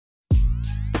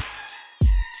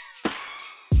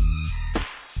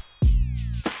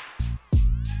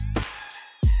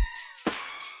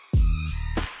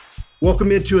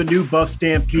Welcome into a new Buff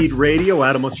Stampede Radio.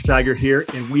 Adam Ostertiger here,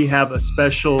 and we have a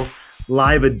special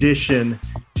live edition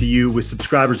to you with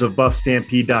subscribers of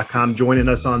BuffStampede.com joining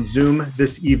us on Zoom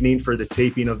this evening for the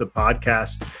taping of the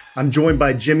podcast. I'm joined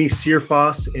by Jimmy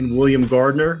Searfoss and William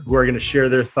Gardner, who are going to share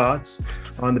their thoughts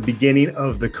on the beginning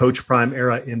of the Coach Prime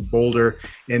era in Boulder.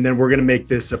 And then we're going to make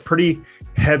this a pretty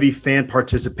heavy fan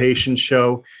participation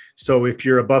show. So if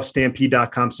you're a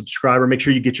BuffStampede.com subscriber, make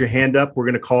sure you get your hand up. We're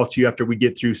going to call to you after we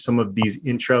get through some of these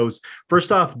intros.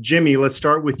 First off, Jimmy, let's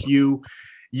start with you.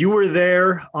 You were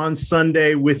there on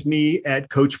Sunday with me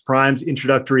at Coach Prime's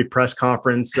introductory press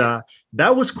conference.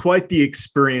 That was quite the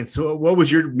experience. So what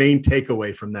was your main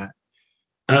takeaway from that?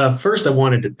 First, I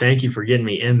wanted to thank you for getting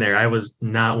me in there. I was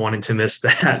not wanting to miss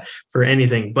that for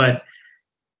anything. But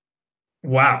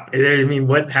wow, I mean,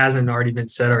 what hasn't already been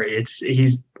said already?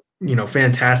 He's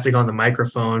fantastic on the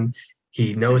microphone.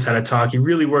 He knows how to talk. He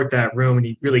really worked that room, and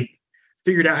he really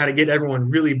figured out how to get everyone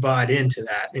really bought into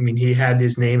that. I mean, he had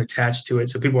his name attached to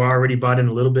it, so people already bought in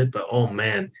a little bit, but oh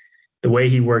man, the way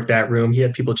he worked that room, he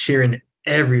had people cheering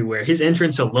everywhere. His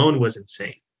entrance alone was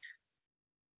insane.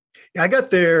 I got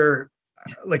there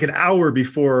like an hour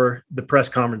before the press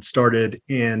conference started,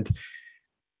 and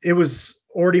it was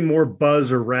already more buzz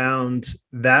around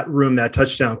that room, that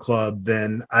touchdown club,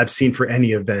 than I've seen for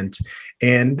any event.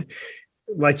 And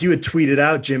like you had tweeted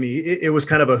out, Jimmy, it was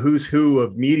kind of a who's who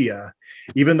of media,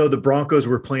 even though the Broncos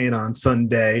were playing on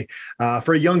Sunday.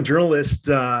 For a young journalist,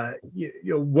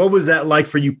 what was that like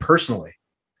for you personally?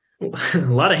 A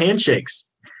lot of handshakes.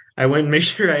 I went and made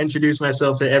sure I introduced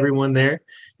myself to everyone there,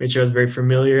 made sure I was very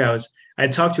familiar. I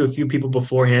talked to a few people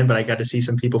beforehand, but I got to see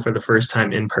some people for the first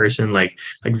time in person, like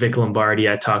Vic Lombardi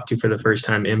I talked to for the first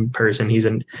time in person. He's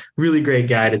a really great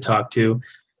guy to talk to.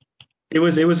 It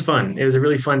was fun. It was a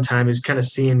really fun time. It was kind of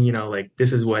seeing,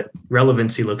 this is what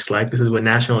relevancy looks like. This is what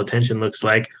national attention looks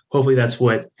like. Hopefully that's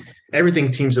what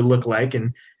everything seems to look like.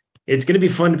 And it's going to be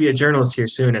fun to be a journalist here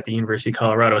soon at the University of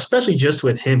Colorado, especially just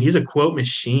with him. He's a quote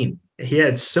machine. He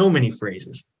had so many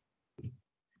phrases.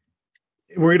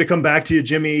 We're going to come back to you,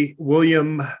 Jimmy.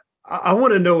 William, I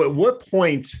want to know, at what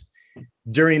point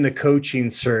during the coaching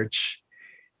search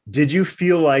did you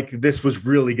feel like this was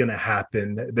really going to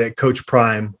happen, that Coach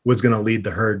Prime was going to lead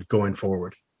the herd going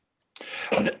forward?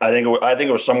 I think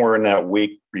it was somewhere in that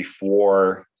week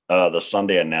before the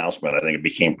Sunday announcement. I think it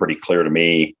became pretty clear to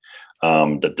me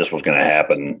that this was going to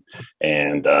happen,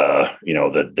 and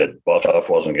that Buff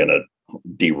wasn't going to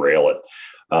derail it.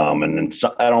 And then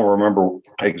I don't remember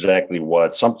exactly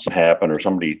what, something happened, or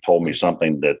somebody told me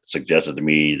something that suggested to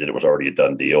me that it was already a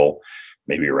done deal,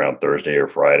 maybe around Thursday or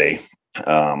Friday,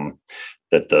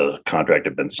 that the contract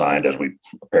had been signed, as we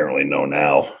apparently know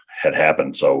now had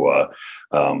happened. So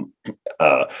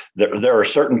there are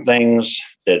certain things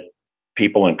that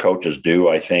people and coaches do,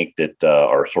 I think, that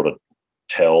are sort of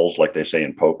tells, like they say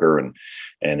in poker,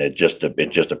 and it just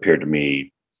appeared to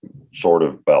me sort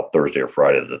of about Thursday or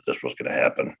Friday that this was going to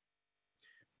happen.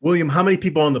 William, how many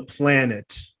people on the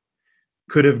planet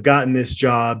could have gotten this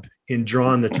job and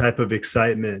drawn the type of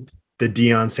excitement that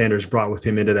Deion Sanders brought with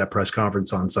him into that press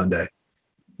conference on Sunday?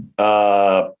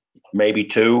 Maybe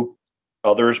two.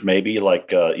 Others, maybe but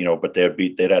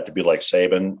they'd have to be like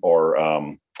Saban, or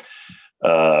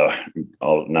now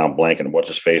I'm blanking. What's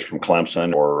his face from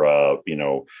Clemson, or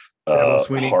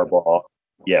Harbaugh.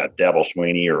 Yeah, Dabo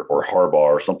Swinney or Harbaugh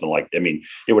or something like that. I mean,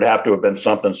 it would have to have been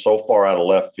something so far out of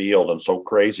left field and so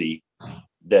crazy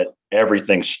that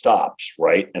everything stops,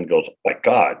 right? And goes, oh my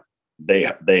God, they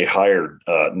hired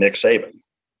Nick Saban.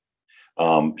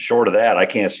 Short of that, I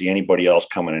can't see anybody else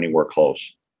coming anywhere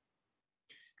close.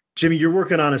 Jimmy, you're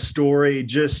working on a story,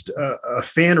 just a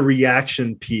fan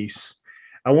reaction piece.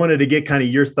 I wanted to get kind of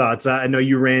your thoughts. I know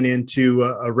you ran into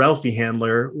a Ralphie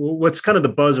handler. What's kind of the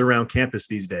buzz around campus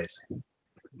these days?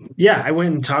 Yeah, I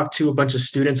went and talked to a bunch of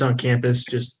students on campus,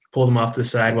 just pulled them off to the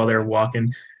side while they were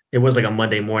walking. It was like a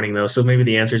Monday morning though, so maybe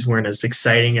the answers weren't as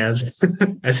exciting as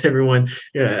everyone,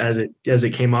 as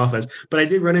it came off as. But I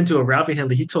did run into a Ralphie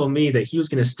handler. He told me that he was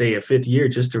going to stay a fifth year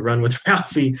just to run with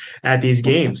Ralphie at these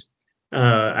games.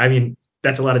 I mean,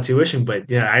 that's a lot of tuition, but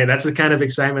yeah, that's the kind of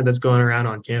excitement that's going around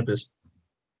on campus.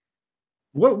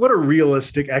 What are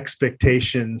realistic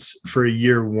expectations for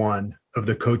year one of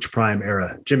the Coach Prime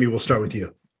era? Jimmy, we'll start with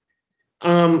you.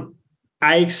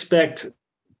 I expect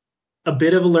a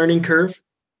bit of a learning curve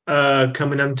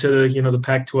coming into the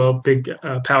Pac-12 big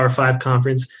Power 5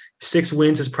 conference. 6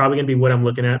 wins is probably going to be what I'm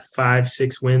looking at.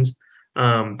 5-6 wins.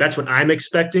 That's what I'm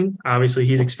expecting. Obviously,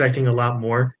 he's expecting a lot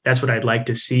more. That's what I'd like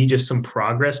to see, just some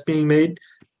progress being made.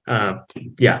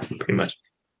 Yeah, pretty much.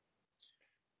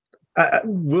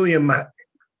 William,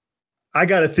 I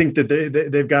got to think that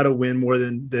they've got to win more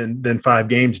than 5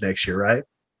 games next year, right?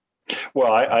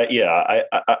 Well,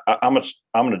 I'm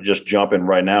going to just jump in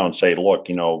right now and say, look,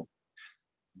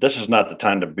 this is not the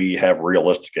time to have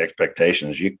realistic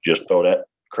expectations. You just throw that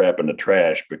crap in the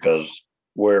trash because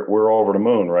we're over the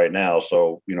moon right now.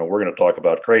 So, we're going to talk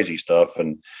about crazy stuff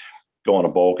and going to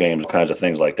bowl games, kinds of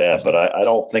things like that. But I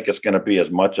don't think it's going to be as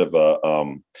much of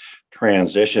a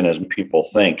transition as people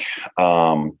think.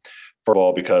 First of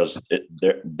all, because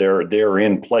they're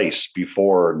in place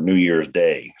before New Year's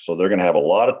Day, so they're going to have a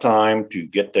lot of time to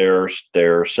get their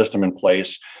system in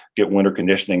place, get winter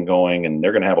conditioning going, and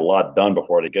they're going to have a lot done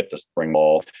before they get to spring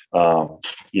ball.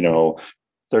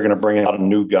 They're going to bring in a lot of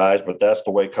new guys, but that's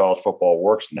the way college football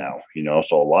works now.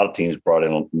 So a lot of teams brought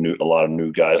in a lot of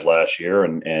new guys last year,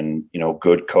 and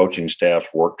good coaching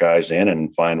staffs work guys in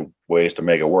and find ways to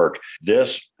make it work.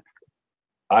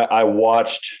 I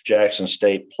watched Jackson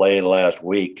State play last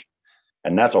week,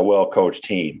 and that's a well-coached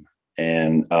team.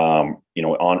 And,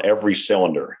 on every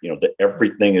cylinder,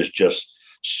 everything is just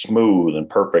smooth and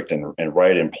perfect and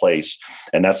right in place.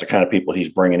 And that's the kind of people he's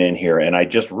bringing in here. And I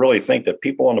just really think that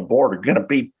people on the board are going to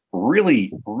be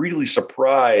really, really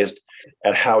surprised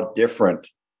at how different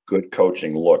good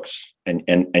coaching looks. And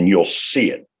you'll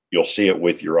see it. You'll see it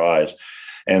with your eyes.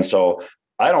 And so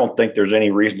I don't think there's any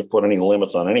reason to put any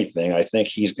limits on anything. I think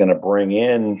he's going to bring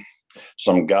in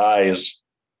some guys,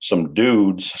 some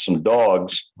dudes, some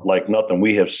dogs like nothing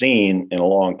we have seen in a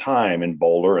long time in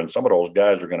Boulder. And some of those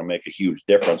guys are going to make a huge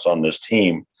difference on this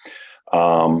team.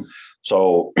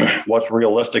 So what's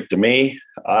realistic to me?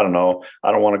 I don't know.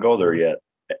 I don't want to go there yet.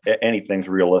 Anything's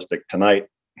realistic tonight.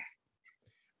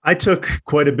 I took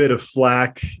quite a bit of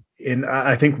flack, and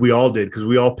I think we all did, because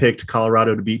we all picked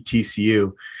Colorado to beat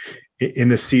TCU in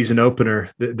the season opener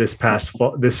this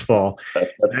fall.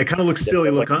 I kind of look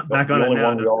silly back on it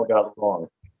now. We all got wrong.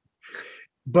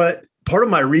 But part of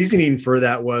my reasoning for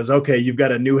that was, okay, you've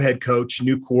got a new head coach,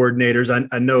 new coordinators.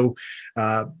 I know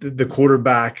the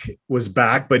quarterback was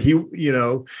back, but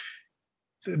the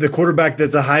quarterback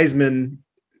that's a Heisman,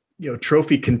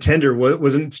 trophy contender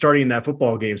wasn't starting that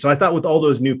football game. So I thought with all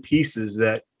those new pieces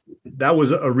that was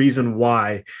a reason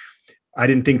why I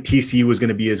didn't think TCU was going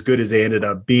to be as good as they ended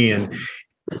up being.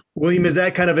 William, is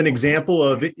that kind of an example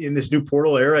of, in this new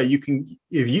portal era, you can,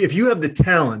 if you have the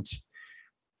talent,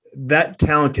 that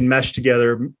talent can mesh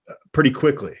together pretty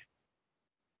quickly?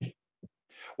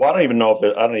 Well, I don't even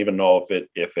know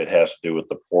if it has to do with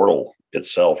the portal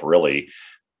itself, really.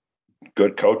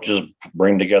 Good coaches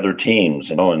bring together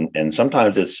teams, and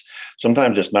sometimes it's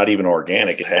not even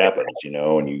organic. It happens,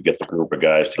 and you get the group of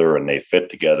guys together and they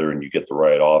fit together and you get the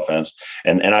right offense.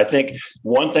 And I think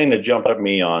one thing that jumped at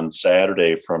me on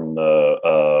Saturday from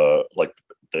the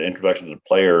introduction to the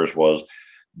players was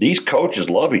these coaches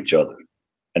love each other,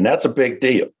 and that's a big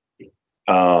deal.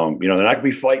 They're not going to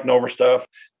be fighting over stuff.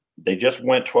 They just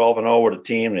went 12-0 with a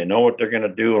team. They know what they're going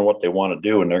to do and what they want to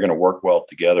do, and they're going to work well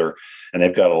together. And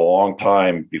they've got a long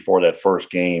time before that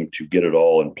first game to get it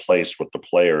all in place with the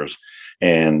players.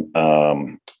 And,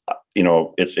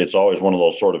 it's always one of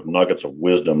those sort of nuggets of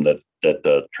wisdom that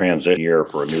the transition year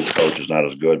for a new coach is not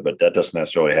as good, but that doesn't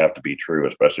necessarily have to be true,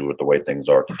 especially with the way things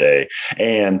are today.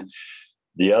 And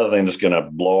the other thing that's going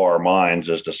to blow our minds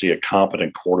is to see a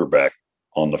competent quarterback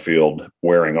on the field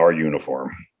wearing our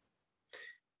uniform.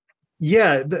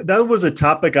 Yeah, that was a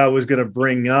topic I was going to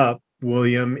bring up,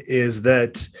 William, is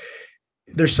that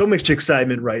there's so much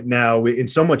excitement right now and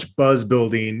so much buzz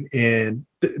building. And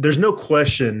there's no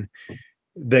question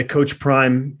that Coach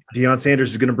Prime, Deion Sanders,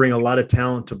 is going to bring a lot of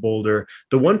talent to Boulder.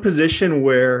 The one position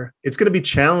where it's going to be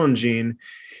challenging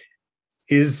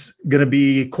is going to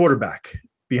be quarterback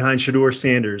behind Shedeur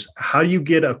Sanders. How do you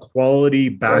get a quality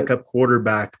backup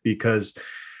quarterback? Because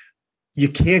you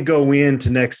can't go into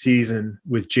next season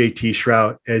with JT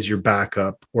Shrout as your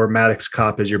backup, or Maddox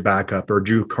Kopp as your backup, or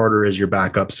Drew Carter as your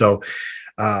backup. So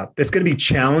it's going to be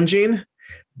challenging.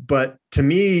 But to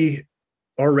me,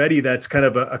 already that's kind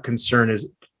of a concern,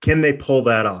 is can they pull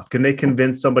that off? Can they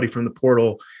convince somebody from the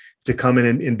portal to come in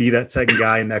and be that second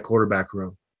guy in that quarterback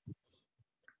room?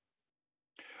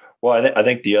 Well, I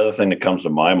think the other thing that comes to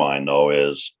my mind, though,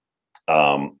 is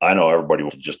I know everybody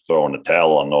was just throwing the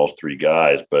towel on those 3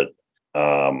 guys, but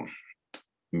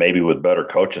maybe with better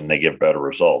coaching, they get better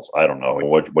results. I don't know.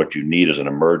 What you need is an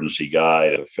emergency guy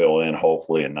to fill in,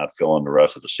 hopefully, and not fill in the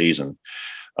rest of the season.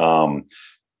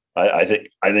 I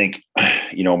think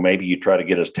maybe you try to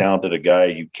get as talented a guy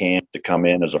you can to come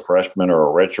in as a freshman or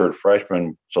a redshirt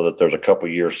freshman, so that there's a couple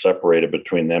of years separated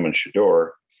between them and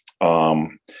Shedeur.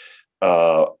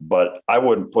 But I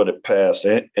wouldn't put it past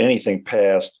anything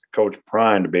past Coach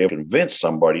Prime to be able to convince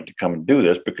somebody to come and do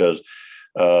this, because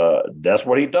that's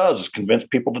what he does, is convince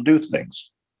people to do things.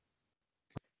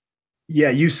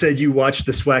 Yeah, you said you watched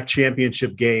the SWAC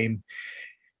championship game.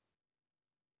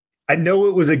 I know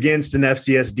it was against an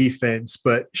FCS defense,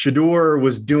 but Shedeur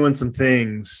was doing some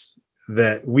things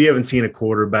that we haven't seen a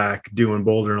quarterback do in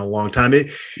Boulder in a long time.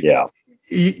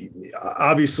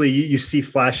 Obviously, you see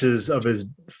flashes of his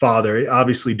father,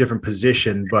 obviously different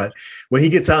position, but when he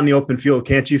gets out in the open field,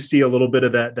 can't you see a little bit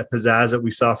of that pizzazz that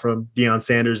we saw from Deion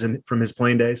Sanders and from his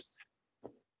playing days?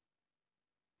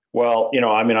 Well,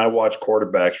 I watch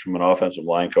quarterbacks from an offensive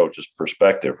line coach's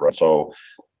perspective, right? So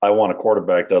I want a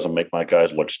quarterback that doesn't make my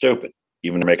guys look stupid,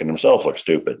 even making themselves look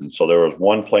stupid. And so there was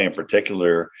one play in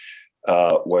particular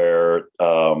where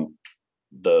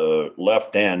the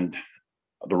left end,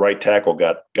 the right tackle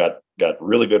got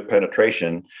really good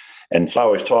penetration, and so I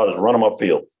always taught is run them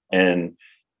upfield. And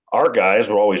our guys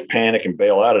would always panic and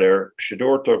bail out of there.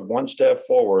 Shedeur took one step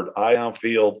forward, eye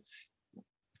downfield,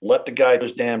 let the guy do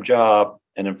his damn job,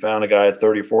 and then found a guy at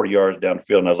 30, 40 yards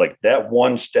downfield. And I was like, that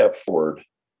one step forward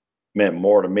meant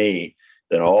more to me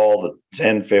than all the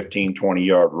 10, 15,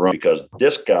 20-yard run, because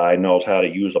this guy knows how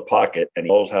to use a pocket, and he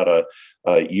knows how to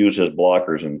use his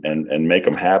blockers and make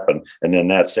them happen. And then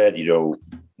that said,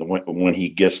 when he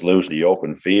gets loose in the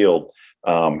open field,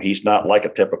 he's not like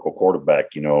a typical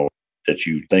quarterback, that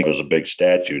you think was a big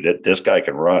statue. That this guy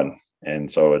can run.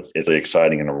 And so it's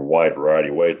exciting in a wide variety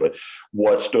of ways. But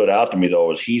what stood out to me,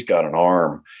 though, is he's got an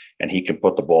arm and he can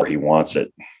put the ball where he wants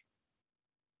it.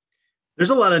 There's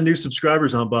a lot of new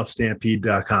subscribers on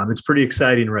buffstampede.com. It's pretty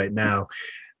exciting right now.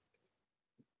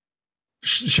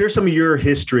 Share some of your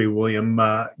history, William.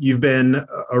 You've been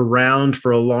around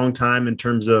for a long time in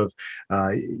terms of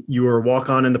you were a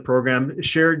walk-on in the program.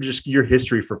 Share just your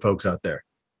history for folks out there.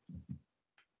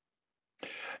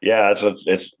 Yeah,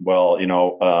 it's well,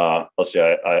 let's see.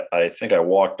 I think I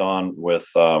walked on with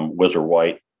Whizzer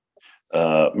White.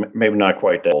 Maybe not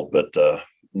quite that old, but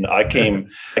I came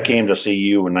to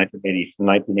CU in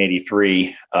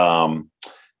 1983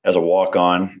 as a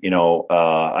walk-on.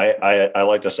 I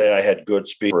like to say I had good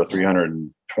speed for a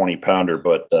 320 pounder,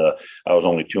 but I was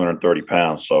only 230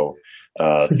 pounds. So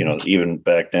even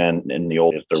back then in the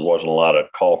old days, there wasn't a lot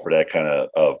of call for that kind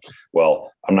of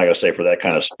well, I'm not going to say for that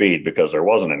kind of speed, because there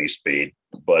wasn't any speed,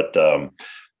 but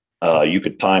you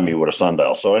could time me with a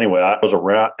sundial. So anyway, I was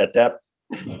around at that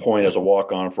point as a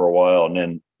walk-on for a while, and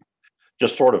then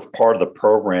just sort of part of the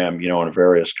program, in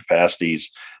various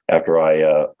capacities after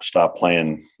I stopped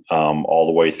playing all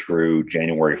the way through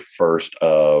January 1st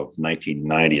of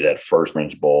 1990, that first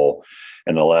Men's Bowl.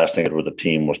 And the last thing I did with the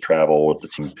team was travel with the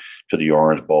team to the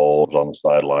Orange Bowl. I was on the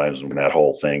sidelines and that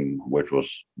whole thing, which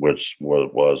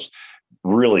was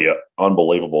really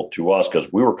unbelievable to us,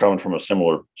 because we were coming from a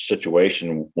similar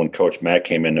situation when Coach Mack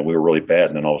came in, and we were really bad.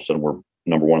 And then all of a sudden we're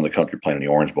number one in the country playing in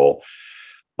the Orange Bowl.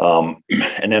 And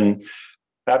then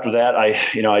after that,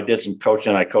 I did some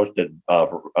coaching. I coached at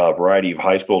a variety of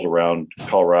high schools around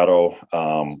Colorado,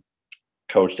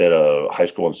 coached at a high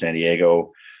school in San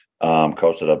Diego,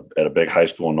 coached at a big high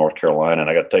school in North Carolina. And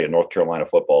I got to tell you, North Carolina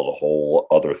football is a whole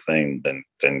other thing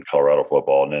than Colorado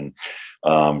football. And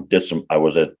then I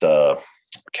was at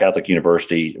Catholic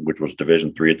University, which was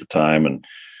Division III at the time, and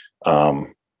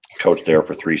coached there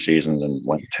for 3 seasons and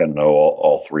went 10-0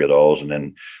 all 3 of those. And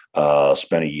then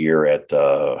spent a year at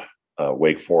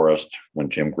Wake Forest when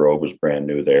Jim Grove was brand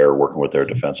new there, working with their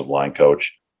defensive line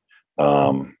coach.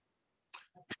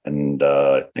 And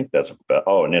I think that's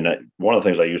about, and then one of the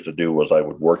things I used to do was I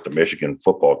would work the Michigan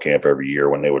football camp every year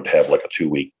when they would have like a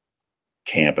 2-week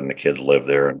camp and the kids lived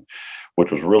there, and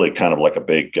which was really kind of like a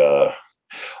big,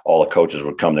 all the coaches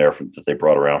would come there that they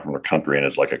brought around from the country, and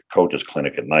it's like a coach's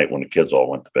clinic at night when the kids all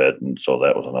went to bed. And so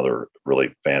that was another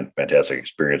really fantastic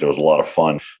experience. It was a lot of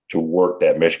fun to work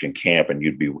that Michigan camp, and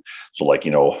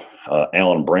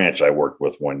Alan Branch I worked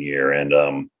with one year,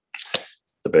 and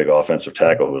the big offensive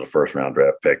tackle who was a first-round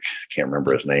draft pick. Can't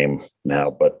remember his name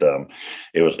now, but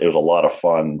it was a lot of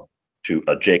fun to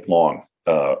Jake Long.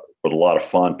 It was a lot of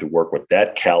fun to work with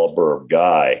that caliber of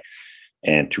guy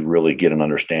and to really get an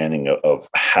understanding of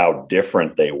how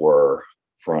different they were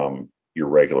from your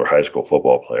regular high school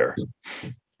football player.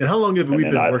 And how long have we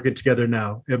been working together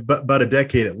now? About a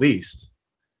decade at least.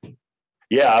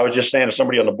 Yeah, I was just saying to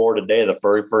somebody on the board today, the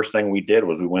very first thing we did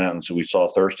was we went out and we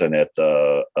saw Thurston at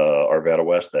Arvada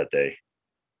West that day.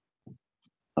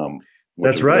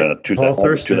 That's right. Paul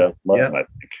Thurston. 2011, I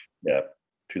think. Yeah,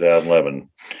 2011.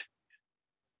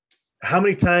 How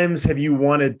many times have you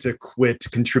wanted to quit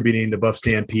contributing to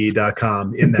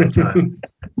buffstampede.com in that time?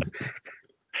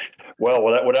 Well,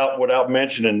 without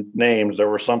mentioning names, there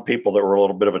were some people that were a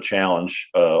little bit of a challenge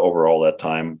over all that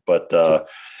time. But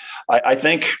I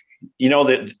think,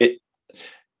 that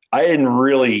I didn't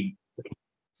really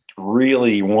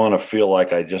want to feel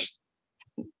like I just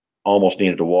almost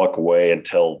needed to walk away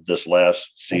until this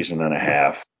last season and a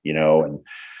half, and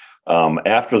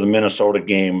after the Minnesota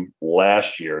game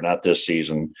last year, not this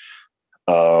season,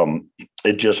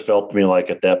 it just felt to me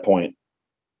like at that point,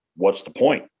 what's the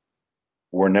point?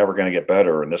 We're never going to get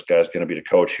better, and this guy's going to be the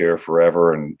coach here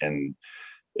forever. And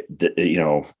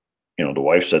the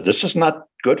wife said, "This is not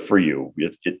good for you.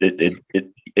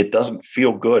 It doesn't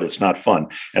feel good. It's not fun."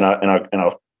 And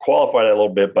I'll qualify that a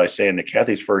little bit by saying that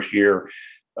Kathy's first year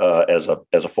as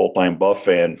a full-time Buff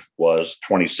fan was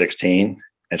 2016,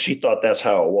 and she thought that's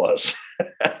how it was.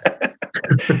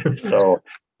 So,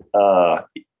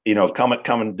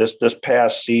 coming this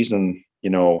past season,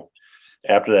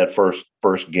 after that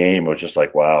first game, it was just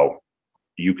like, wow,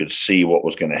 you could see what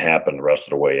was going to happen the rest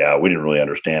of the way out. We didn't really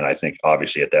understand, I think,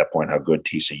 obviously at that point, how good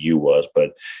TCU was, but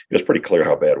it was pretty clear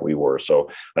how bad we were.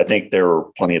 So I think there were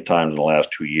plenty of times in the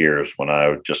last 2 years when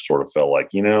I just sort of felt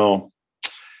like,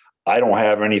 I don't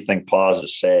have anything positive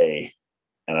to say,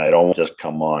 and I don't just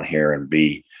come on here and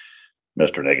be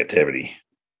Mr. Negativity.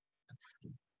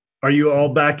 Are you all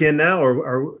back in now, or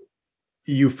are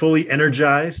you fully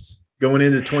energized going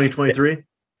into 2023?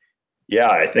 Yeah,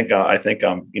 I think I'm,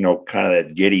 kind of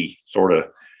that giddy sort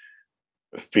of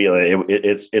feeling.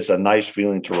 It's a nice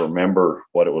feeling to remember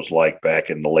what it was like back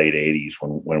in the late 80s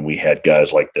when we had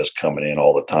guys like this coming in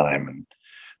all the time. And,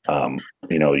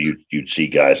 you'd see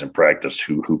guys in practice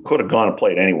who could have gone and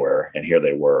played anywhere, and here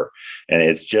they were. And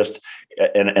it's just,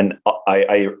 the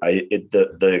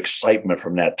excitement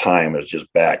from that time is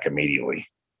just back immediately,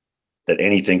 that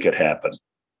anything could happen.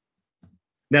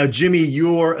 Now, Jimmy,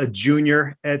 you're a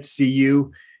junior at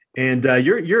CU, and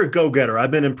you're a go-getter.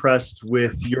 I've been impressed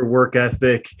with your work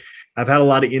ethic. I've had a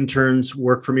lot of interns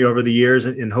work for me over the years,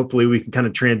 and hopefully we can kind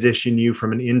of transition you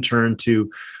from an intern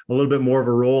to a little bit more of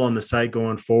a role on the site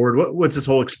going forward. What's this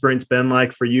whole experience been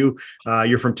like for you?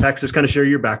 You're from Texas. Kind of share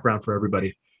your background for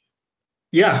everybody.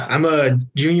 Yeah, I'm a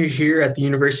junior here at the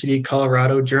University of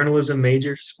Colorado, journalism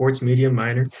major, sports media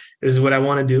minor. This is what I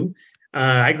want to do.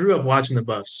 I grew up watching the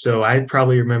Buffs, so I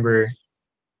probably remember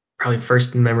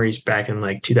first memories back in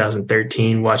like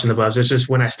 2013 watching the Buffs. It's just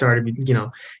when I started,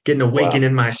 getting awakened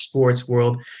in my sports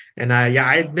world. And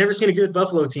I'd never seen a good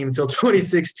Buffalo team until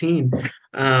 2016.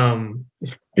 Alex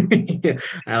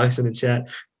in the chat.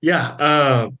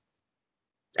 Yeah.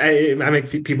 I make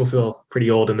people feel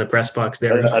pretty old in the press box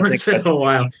there once in a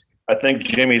while. I think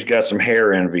Jimmy's got some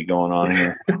hair envy going on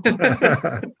here.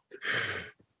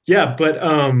 Yeah, but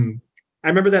I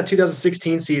remember that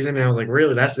 2016 season, and I was like,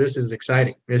 really, this is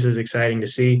exciting. This is exciting to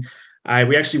see.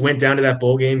 We actually went down to that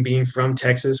bowl game. Being from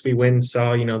Texas, we went and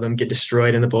saw, them get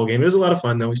destroyed in the bowl game. It was a lot of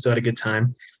fun, though. We still had a good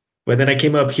time. But then I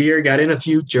came up here, got in a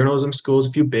few journalism schools,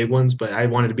 a few big ones, but I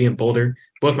wanted to be in Boulder.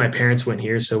 Both my parents went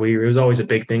here, so it was always a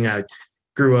big thing. I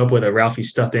grew up with a Ralphie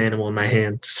stuffed animal in my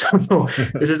hand, so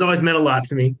this has always meant a lot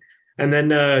for me. And then,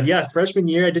 freshman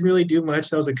year, I didn't really do much.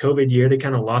 That was a COVID year. They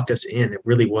kind of locked us in. It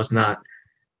really was not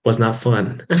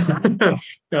fun. I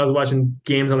was watching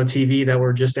games on the TV that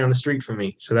were just down the street from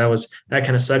me. So that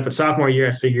kind of sucked. But sophomore year,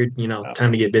 I figured,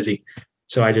 time to get busy.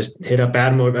 So I just hit up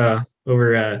Adam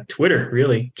over Twitter,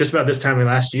 really. Just about this time of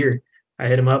last year, I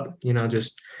hit him up,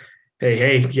 just,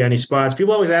 hey, you got any spots?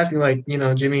 People always ask me, like,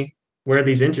 Jimmy, where are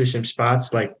these internship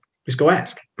spots? Like, just go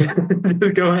ask.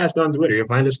 Just go ask on Twitter. You'll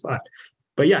find a spot.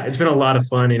 But yeah, it's been a lot of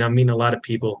fun, and I'm meeting a lot of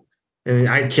people. And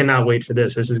I cannot wait for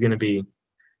this. This is going to be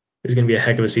a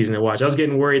heck of a season to watch. I was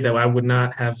getting worried that I would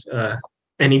not have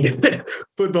any good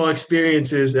football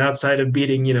experiences outside of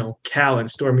beating, Cal and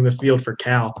storming the field for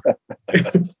Cal.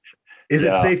 Is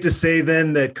it safe to say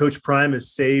then that Coach Prime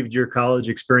has saved your college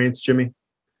experience, Jimmy?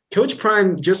 Coach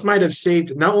Prime just might have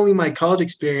saved not only my college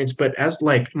experience, but as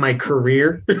like my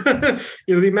career.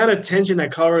 The amount of attention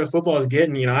that Colorado football is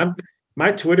getting,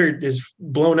 my Twitter is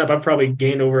blown up. I've probably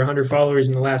gained over 100 followers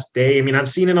in the last day. I mean, I've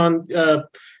seen it on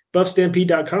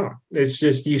buffstampede.com. It's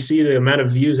just, you see the amount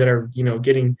of views that are,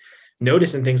 getting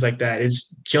noticed and things like that. It's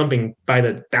jumping by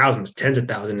the thousands, tens of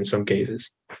thousands in some cases.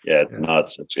 Yeah, it's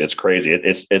nuts. It's crazy.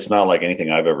 It's not like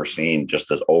anything I've ever seen, just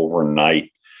this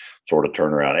overnight sort of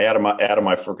turnaround. Adam,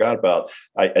 I forgot about,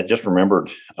 I just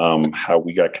remembered how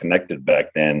we got connected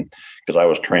back then, because I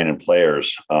was training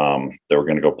players. They were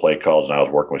going to go play college, and I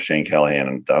was working with Shane Callahan,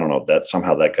 and I don't know, that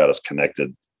somehow that got us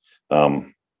connected.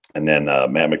 And then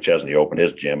Matt McChesney opened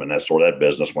his gym, and that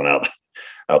business went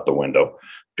out the window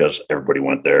because everybody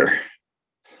went there.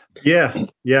 Yeah.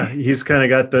 He's kind of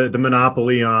got the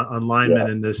monopoly on linemen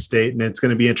in this state, and it's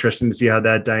going to be interesting to see how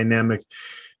that dynamic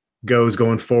goes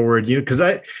going forward. Because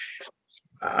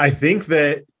I think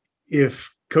that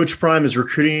if Coach Prime is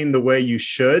recruiting the way you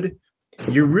should,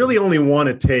 you really only want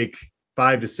to take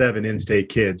 5 to 7 in-state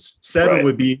kids. 7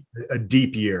 would be a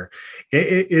deep year.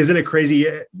 Isn't it crazy?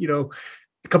 A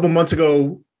couple months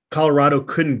ago, Colorado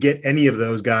couldn't get any of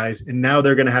those guys, and now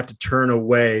they're going to have to turn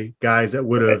away guys that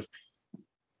would have,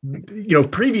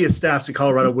 previous staffs in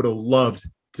Colorado would have loved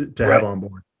to have on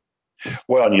board.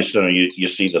 Well, and you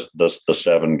see the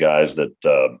 7 guys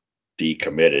that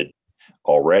decommitted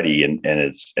already, and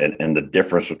the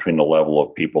difference between the level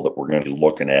of people that we're going to be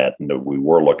looking at and that we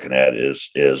were looking at is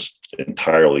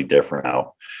entirely different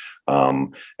now.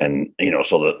 So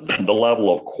the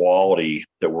level of quality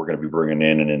that we're going to be bringing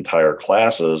in entire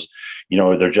classes,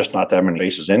 there's just not that many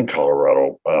places in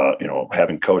Colorado.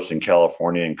 Having coached in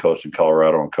California and coached in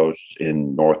Colorado and coached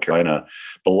in North Carolina,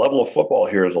 the level of football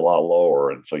here is a lot lower,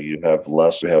 and so you have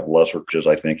less coaches,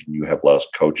 I think, and you have less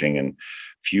coaching and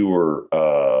fewer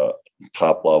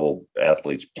top level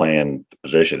athletes playing the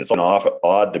position. It's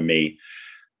odd to me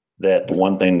that the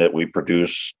one thing that we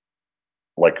produce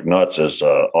like nuts is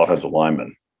offensive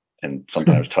linemen and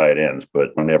sometimes tight ends, but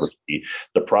I never see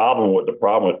the problem with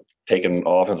taking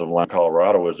offensive line in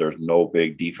Colorado is there's no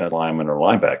big defense linemen or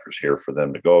linebackers here for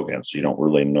them to go against. So you don't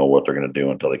really know what they're going to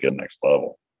do until they get next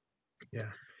level. Yeah.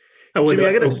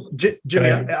 Jimmy,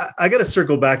 I got to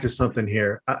circle back to something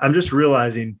here. I'm just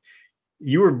realizing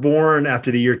you were born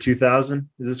after the year 2000.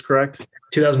 Is this correct?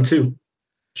 2002.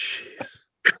 Jeez.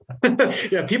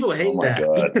 Yeah. People hate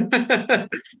that.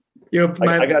 God.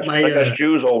 I got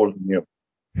shoes older than you.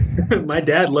 My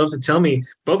dad loves to tell me,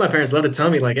 both my parents love to tell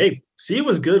me, like, hey, CU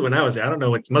was good when I was there. I don't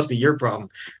know. It must be your problem.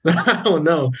 I don't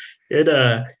know.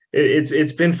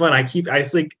 It's been fun. I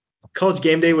like College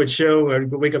Game Day would show, I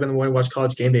wake up in the morning, watch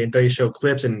College Game Day, and they show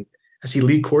clips, and I see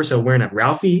Lee Corso wearing a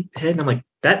Ralphie head, and I'm like,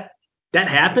 that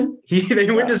happened?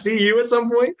 They went to CU at some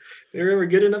point? They were ever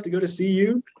good enough to go to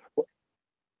CU?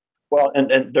 Well,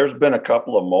 and there's been a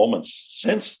couple of moments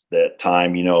since that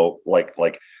time,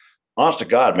 like honest to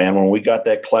God, man, when we got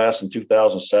that class in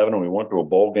 2007 and we went to a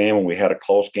bowl game and we had a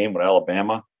close game with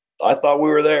Alabama, I thought we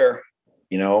were there,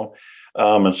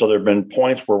 and so there have been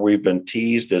points where we've been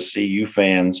teased as CU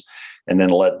fans and then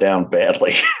let down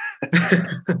badly.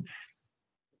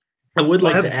 I would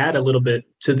like to add a little bit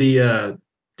to the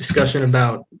discussion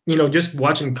about, just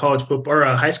watching college football or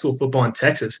high school football in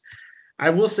Texas. I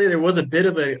will say there was a bit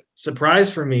of a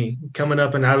surprise for me coming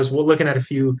up, and I was looking at a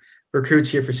few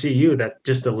recruits here for CU that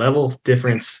just the level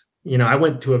difference. I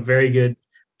went to a very good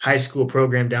high school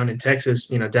program down in Texas,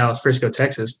 Dallas, Frisco,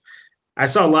 Texas. I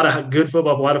saw a lot of good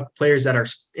football, a lot of players that are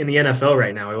in the NFL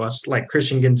right now. It was like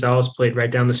Christian Gonzalez played right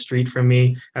down the street from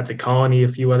me at the Colony, a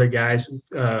few other guys.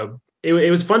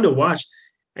 It was fun to watch.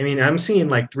 I mean, I'm seeing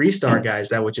like 3-star guys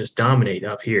that would just dominate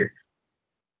up here.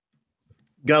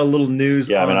 Got a little news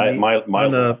on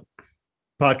the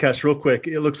podcast real quick.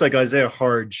 It looks like Isaiah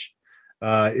Harge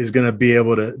is going to be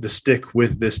able to stick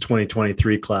with this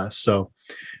 2023 class. So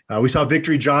we saw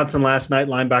Victory Johnson last night,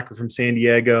 linebacker from San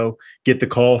Diego, get the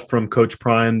call from Coach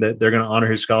Prime that they're going to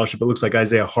honor his scholarship. It looks like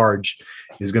Isaiah Harge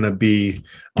is going to be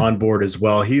on board as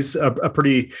well. He's a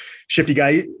pretty shifty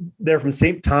guy there from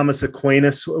St. Thomas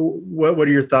Aquinas. What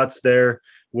are your thoughts there,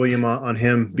 William, on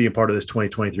him being part of this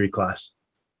 2023 class?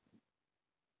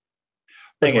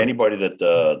 I think anybody that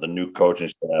the new coaching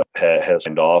staff has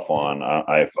signed off on,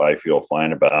 I feel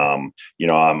fine about.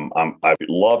 I'd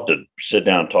love to sit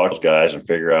down and talk to guys and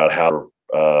figure out how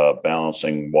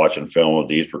balancing watching film of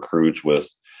these recruits with,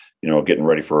 getting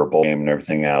ready for a bowl game and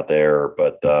everything out there.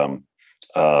 But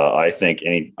I think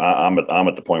I'm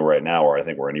at the point right now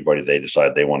where anybody they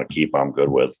decide they want to keep, I'm good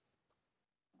with.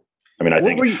 I mean,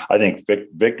 I think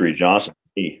Victory Johnson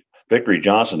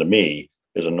to me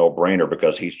is a no-brainer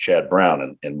because he's Chad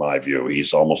Brown in my view.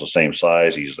 He's almost the same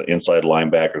size. He's the inside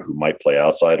linebacker who might play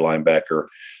outside linebacker,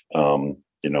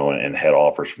 and head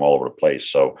offers from all over the place.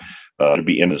 So it'll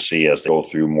be interesting to see as they go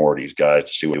through more of these guys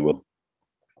to see what he will.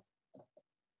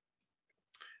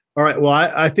 All right. Well,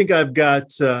 I think I've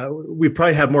got we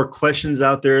probably have more questions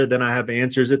out there than I have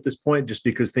answers at this point, just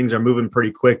because things are moving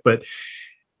pretty quick. But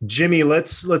Jimmy,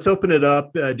 let's open it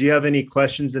up. Do you have any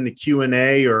questions in the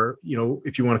Q&A, or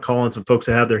if you want to call on some folks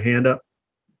that have their hand up?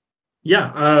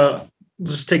 Yeah,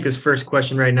 just take this first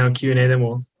question right now, Q&A, then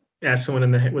we'll ask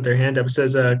someone with their hand up. It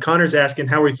says, Connor's asking,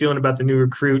 how are we feeling about the new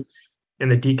recruit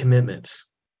and the decommitments?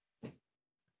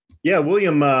 Yeah,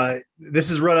 William, this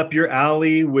is right up your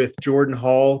alley with Jordan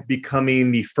Hall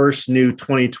becoming the first new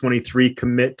 2023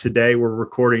 commit today. We're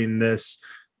recording this.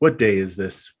 What day is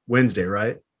this? Wednesday,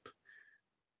 right?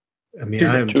 I mean,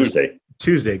 Tuesday. I am Tuesday.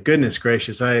 Tuesday. Goodness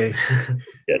gracious.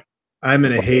 I'm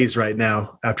in a haze right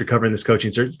now after covering this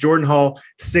coaching search. Jordan Hall,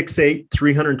 6'8",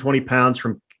 320 pounds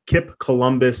from KIPP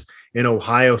Columbus in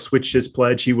Ohio, switched his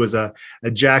pledge. He was a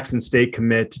Jackson State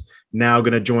commit, now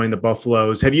going to join the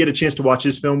Buffaloes. Have you had a chance to watch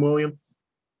his film, William?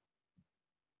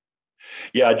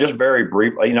 Yeah, just very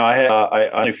brief.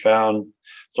 I found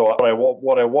so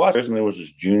what I watched originally was his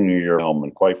junior year film,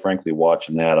 and quite frankly,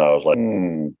 watching that, I was like,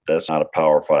 that's not a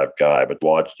Power 5 guy. But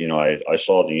watched, I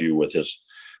saw the interview with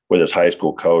his high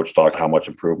school coach, talk how much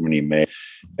improvement he made,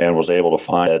 and was able to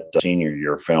find that senior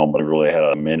year film. But I really had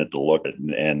a minute to look at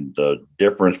it, and the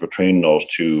difference between those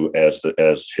two, as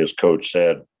his coach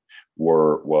said,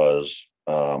 was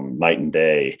night and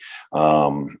day.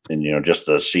 And just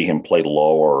to see him play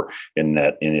lower in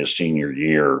his senior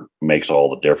year makes all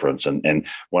the difference. And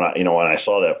when I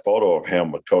saw that photo of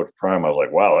him with Coach Prime, I was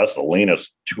like, wow, that's the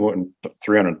leanest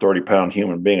 330-pound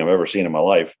human being I've ever seen in my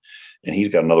life. And he's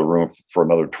got another room for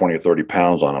another 20 or 30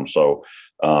 pounds on him. So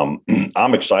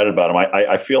I'm excited about him.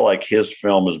 I feel like his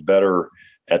film is better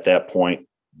at that point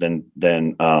than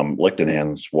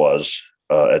Lichtenhand's was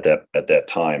at that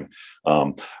time.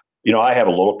 I have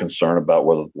a little concern about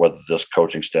whether this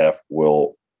coaching staff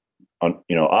will,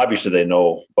 obviously they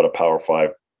know what a Power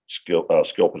 5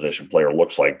 skill position player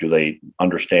looks like. Do they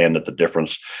understand that the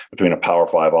difference between a Power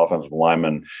 5 offensive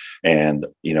lineman and,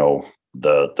 the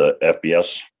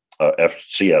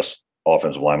FCS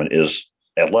offensive lineman is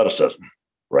athleticism,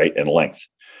 right? And length.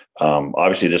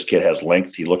 Obviously this kid has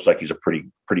length. He looks like he's a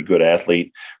pretty good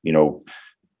athlete.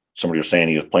 Somebody was saying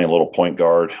he was playing a little point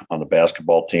guard on the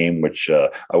basketball team, which I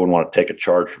wouldn't want to take a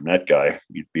charge from that guy.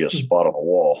 You'd be a spot on the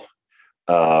wall.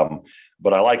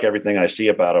 But I like everything I see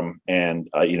about him. And,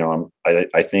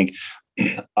 I think,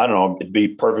 I don't know, it'd be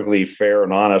perfectly fair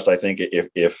and honest. I think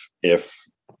if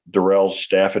Darrell's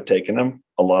staff had taken him,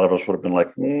 a lot of us would have been like,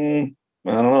 I don't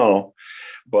know.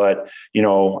 But,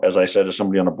 as I said to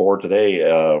somebody on the board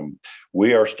today,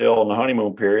 we are still in the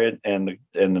honeymoon period,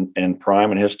 and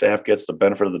Prime and his staff gets the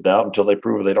benefit of the doubt until they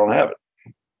prove they don't have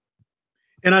it.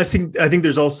 And I think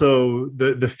there's also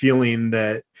the feeling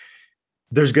that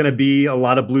there's going to be a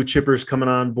lot of blue chippers coming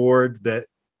on board that,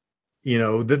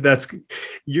 that's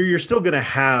you're still going to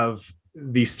have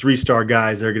these 3-star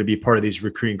guys that are going to be part of these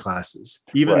recruiting classes.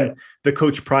 Even right. The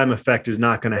Coach Prime effect is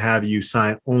not going to have you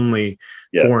sign only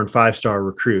 4 and 5-star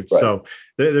recruits. Right. So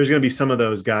there's going to be some of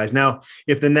those guys. Now,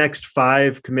 if the next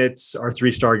 5 commits are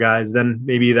 3-star guys, then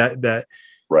maybe that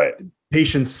right.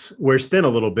 patience wears thin a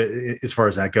little bit as far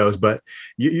as that goes. But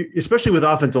you especially with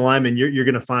offensive linemen, you're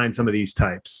going to find some of these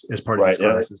types as part of these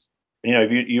classes.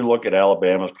 If you look at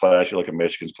Alabama's class, you look at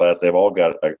Michigan's class, they've all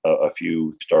got a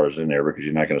few stars in there because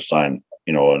you're not going to sign,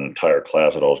 an entire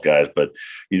class of those guys. But,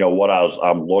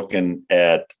 I'm looking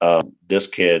at this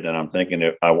kid and I'm thinking,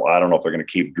 I don't know if they're going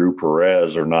to keep Drew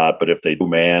Perez or not, but if they do,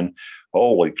 man,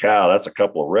 holy cow, that's a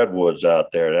couple of redwoods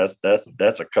out there.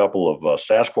 That's a couple of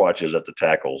Sasquatches at the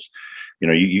tackles.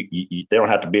 They don't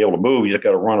have to be able to move. You just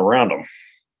got to run around them.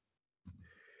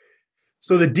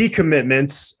 So the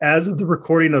decommitments, as of the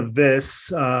recording of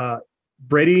this,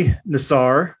 Brady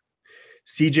Nassar,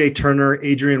 CJ Turner,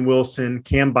 Adrian Wilson,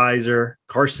 Cam Beiser,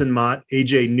 Carson Mott,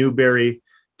 AJ Newberry,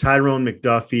 Tyrone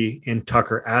McDuffie, and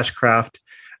Tucker Ashcraft.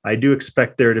 I do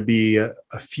expect there to be a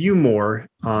few more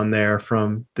on there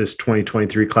from this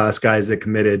 2023 class, guys that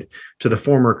committed to the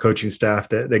former coaching staff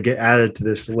that get added to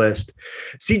this list.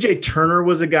 CJ Turner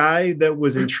was a guy that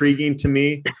was intriguing to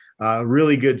me,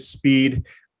 really good speed.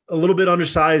 A little bit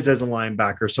undersized as a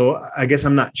linebacker. So I guess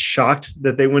I'm not shocked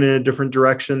that they went in a different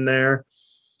direction there.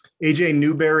 AJ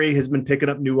Newberry has been picking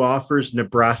up new offers.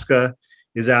 Nebraska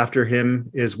is after him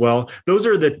as well. Those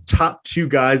are the top 2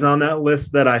 guys on that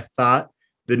list that I thought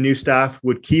the new staff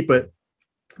would keep. But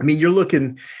I mean, you're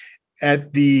looking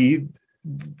at the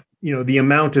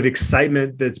amount of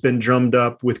excitement that's been drummed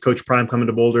up with Coach Prime coming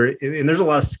to Boulder. And there's a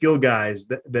lot of skill guys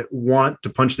that want to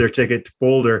punch their ticket to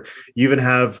Boulder. You even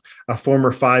have a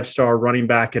former 5-star running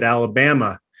back at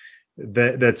Alabama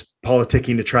that's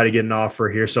politicking to try to get an offer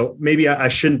here. So maybe I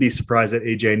shouldn't be surprised that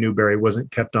AJ Newberry wasn't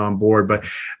kept on board. But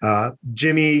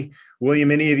Jimmy,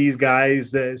 William, any of these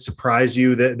guys that surprise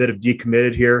you that have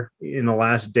decommitted here in the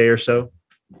last day or so?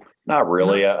 Not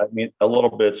really. I mean, a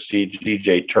little bit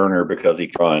CJ Turner because he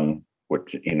can,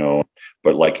 which,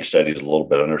 but like you said, he's a little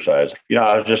bit undersized.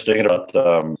 I was just thinking about,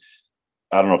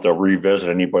 I don't know if they'll revisit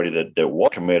anybody that was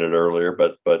committed earlier,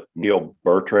 but Neil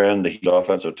Bertrand, the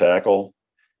offensive tackle,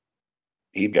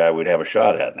 he's a guy we'd have a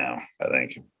shot at now, I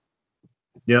think.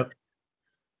 Yep.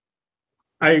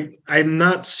 I'm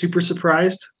not super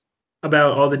surprised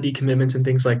about all the decommitments and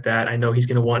things like that. I know he's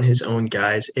going to want his own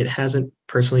guys. It hasn't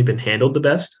personally been handled the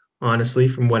best, honestly,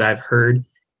 from what I've heard.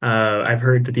 I've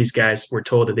heard that these guys were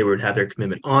told that they would have their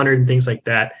commitment honored and things like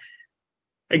that.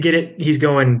 I get it. He's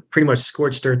going pretty much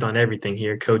scorched earth on everything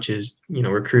here. Coaches,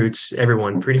 recruits,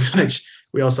 everyone pretty much.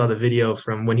 We all saw the video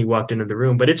from when he walked into the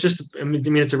room, but it's just,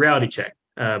 it's a reality check.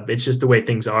 It's just the way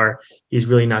things are. He's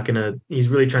really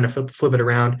trying to flip it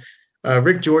around.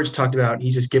 Rick George talked about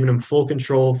he's just giving him full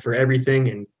control for everything,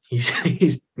 and he's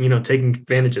taking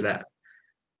advantage of that.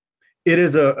 It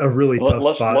is a really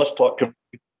tough spot. Let's talk. Can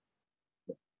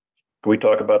we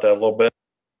talk about that a little bit?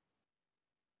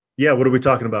 Yeah, what are we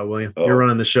talking about, William? You're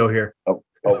running the show here.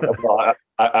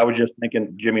 I was just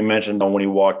thinking, Jimmy mentioned when he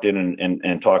walked in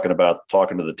and talking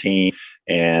to the team,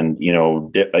 and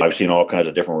I've seen all kinds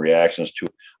of different reactions to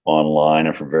online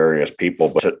and from various people.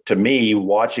 But to me,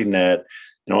 watching that,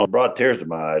 it brought tears to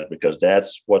my eyes, because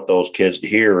that's what those kids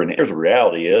hear. And here's the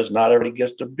reality is, not everybody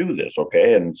gets to do this,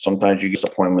 okay? And sometimes you get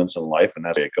appointments in life, and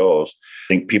that's the way it goes. I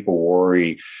think people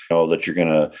worry, that you're going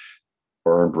to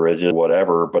burn bridges,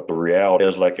 whatever. But the reality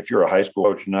is, like, if you're a high school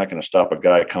coach, you're not going to stop a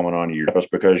guy coming onto your campus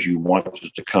because you want us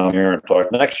to come here and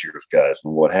talk next year's guys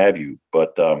and what have you.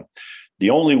 But the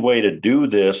only way to do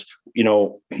this,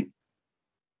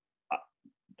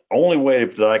 only way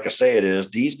that I can say it is,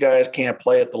 these guys can't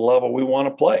play at the level we want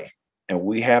to play. And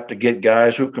we have to get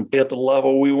guys who can play at the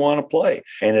level we want to play.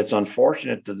 And it's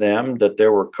unfortunate to them that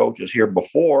there were coaches here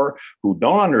before who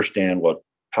don't understand what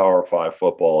Power 5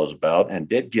 football is about, and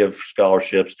did give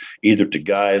scholarships either to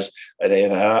guys,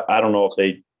 and I don't know if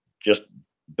they just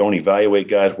don't evaluate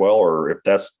guys well, or if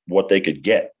that's what they could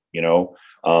get. Now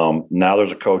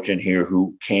there's a coach in here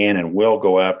who can and will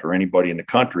go after anybody in the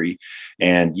country,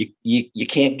 and you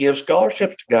can't give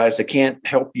scholarships to guys that can't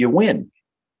help you win.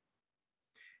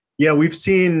 Yeah, we've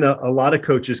seen a lot of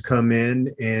coaches come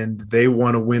in and they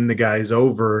want to win the guys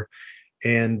over,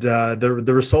 and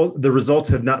the results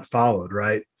have not followed,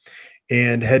 right?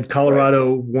 And had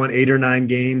Colorado won 8 or 9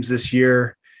 games this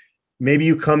year, maybe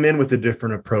you come in with a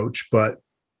different approach. But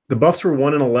the Buffs were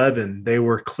 1-11. They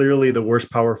were clearly the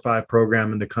worst Power 5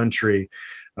 program in the country,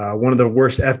 one of the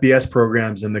worst FBS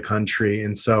programs in the country.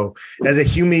 And so, as a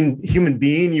human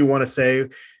being, you want to say,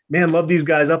 "Man, love these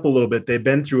guys up a little bit. They've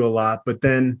been through a lot." But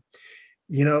then,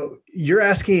 you're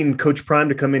asking Coach Prime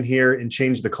to come in here and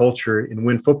change the culture and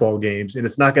win football games, and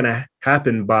it's not going to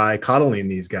happen by coddling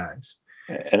these guys.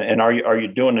 And are you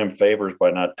doing them favors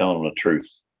by not telling them the truth?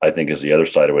 I think is the other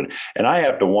side of it. And I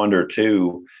have to wonder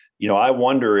too. I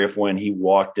wonder if when he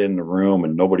walked in the room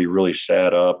and nobody really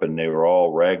sat up, and they were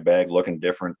all ragbag looking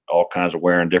different, all kinds of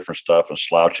wearing different stuff and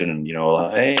slouching, and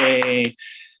hey.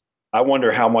 I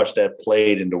wonder how much that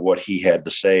played into what he had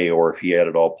to say, or if he had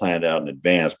it all planned out in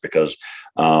advance, because,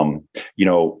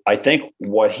 I think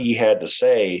what he had to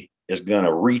say is going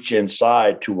to reach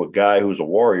inside to a guy who's a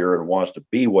warrior and wants to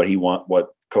be what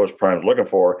Coach Prime is looking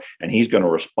for. And he's going to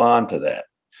respond to that.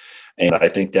 And I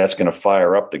think that's going to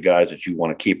fire up the guys that you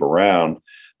want to keep around.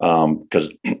 Because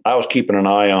I was keeping an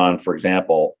eye on, for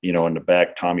example, in the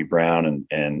back, Tommy Brown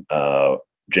and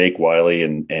Jake Wiley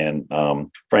and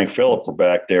Frank Phillip were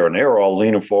back there, and they were all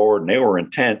leaning forward and they were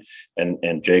intent.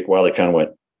 And Jake Wiley kind of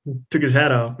took his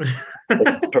hat off.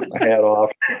 Took my hat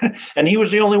off, and he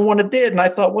was the only one that did. And I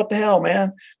thought, what the hell,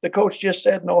 man? The coach just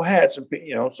said no hats, and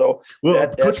so. Well,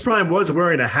 Coach Prime was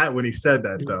wearing a hat when he said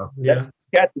that, though. Yeah,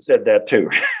 Captain said that too.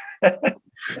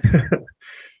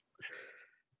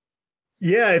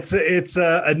 Yeah, it's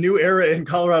a new era in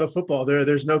Colorado football.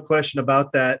 There's no question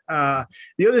about that.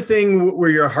 The other thing where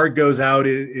your heart goes out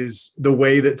is the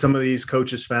way that some of these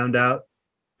coaches found out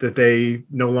that they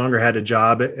no longer had a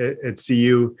job at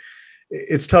CU.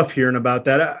 It's tough hearing about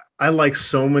that. I like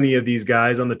so many of these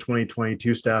guys on the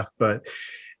 2022 staff, but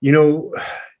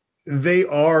they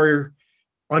are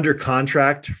under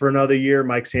contract for another year.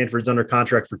 Mike Sanford's under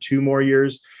contract for 2 more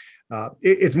years.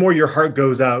 It's more your heart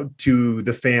goes out to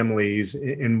the families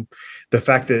and the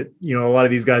fact that, a lot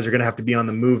of these guys are going to have to be on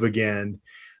the move again.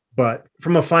 But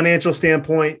from a financial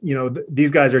standpoint,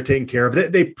 these guys are taken care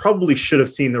of. They probably should have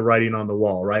seen the writing on the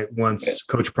wall, right? Once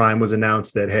Coach Prime was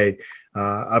announced that, hey,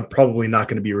 I'm probably not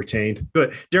going to be retained.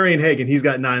 But Darian Hagan, he's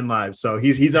got 9 lives. So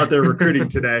he's out there recruiting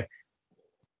today.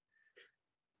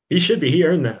 He should be. He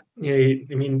earned that.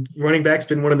 Running back's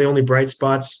been one of the only bright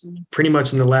spots pretty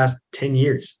much in the last 10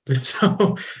 years.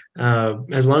 So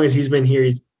as long as he's been here,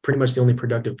 he's pretty much the only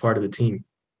productive part of the team.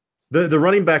 The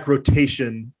running back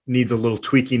rotation needs a little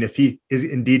tweaking if he is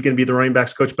indeed going to be the running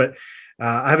backs coach. But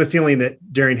I have a feeling that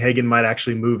Darian Hagan might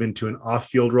actually move into an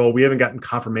off-field role. We haven't gotten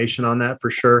confirmation on that for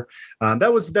sure.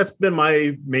 That's been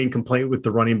my main complaint with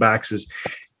the running backs is,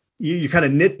 you're kind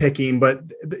of nitpicking, but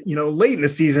late in the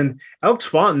season, Alex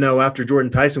Fontenot, after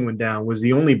Jordan Tyson went down, was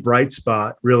the only bright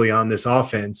spot really on this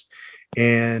offense.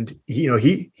 And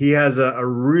he has a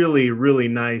really, really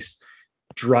nice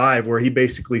drive where he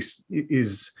basically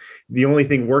is the only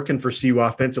thing working for CU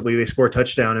offensively. They score a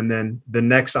touchdown, and then the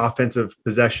next offensive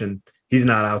possession, he's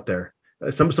not out there.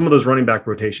 Some of those running back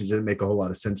rotations didn't make a whole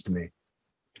lot of sense to me.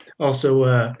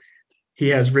 Also, he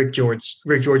has Rick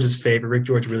George's favorite. Rick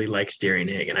George really likes Darian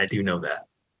Hagan. I do know that.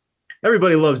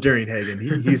 Everybody loves Darian Hagan.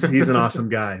 He's an awesome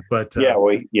guy. But he's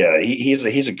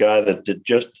a guy that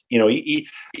just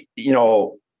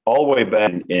all the way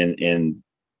back in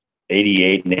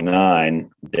 88 and 89,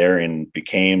 Darian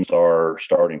became our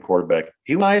starting quarterback.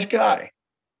 He was a nice guy.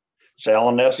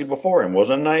 Sal Nessie before him was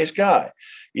a nice guy,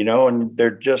 and they're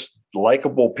just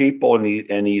likable people,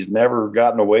 and he's never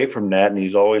gotten away from that, and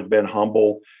he's always been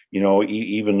humble.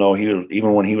 Even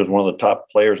when he was one of the top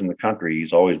players in the country,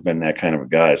 he's always been that kind of a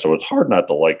guy. So it's hard not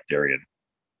to like Darian.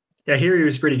 Yeah, here he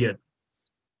was pretty good.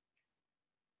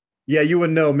 Yeah, you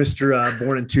wouldn't know, Mr.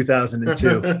 Born in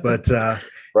 2002. But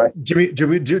right, Jimmy, do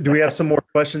we have some more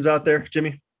questions out there,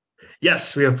 Jimmy?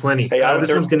 Yes, we have plenty. Hey,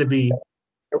 this one's going to be.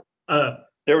 There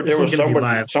was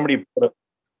somebody put up.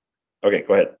 Okay,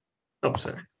 go ahead. Oh,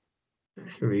 sorry.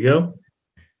 Here we go.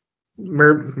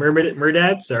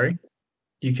 Murdad, sorry.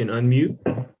 You can unmute.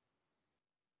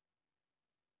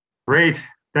 Great.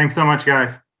 Thanks so much,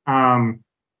 guys.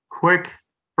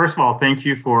 First of all, thank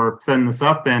you for setting this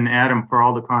up, and Adam for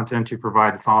all the content you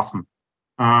provide. It's awesome.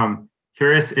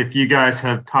 Curious if you guys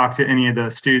have talked to any of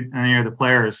the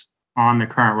players on the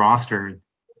current roster,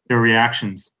 their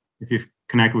reactions, if you've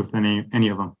connected with any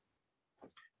of them.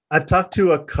 I've talked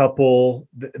to a couple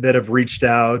that have reached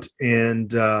out,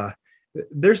 and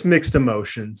there's mixed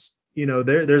emotions.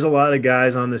 There's a lot of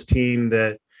guys on this team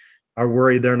that are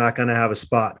worried they're not going to have a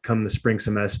spot come the spring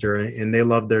semester, and they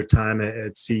love their time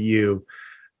at CU.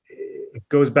 It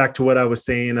goes back to what I was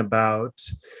saying about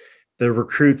the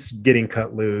recruits getting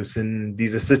cut loose and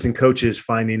these assistant coaches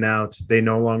finding out they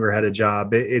no longer had a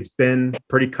job. It's been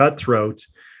pretty cutthroat,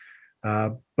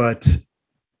 but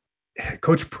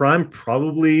Coach Prime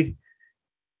probably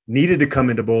needed to come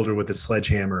into Boulder with a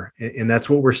sledgehammer, and that's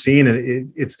what we're seeing.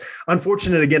 And it's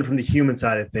unfortunate, again, from the human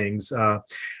side of things.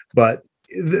 But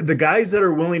the guys that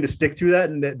are willing to stick through that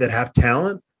and that have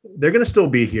talent, they're going to still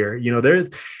be here.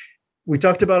 We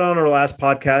talked about on our last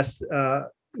podcast,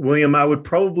 William, I would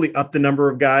probably up the number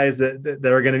of guys that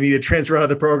are going to need to transfer out of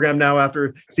the program now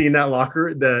after seeing that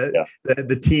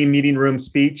the team meeting room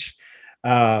speech.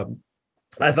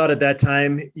 I thought at that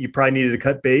time you probably needed to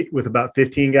cut bait with about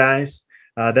 15 guys.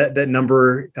 That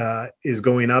number is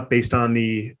going up based on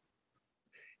the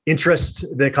interest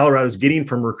that Colorado is getting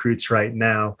from recruits right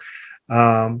now.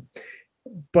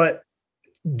 But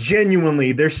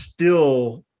genuinely, there's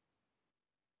still,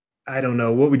 I don't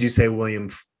know, what would you say,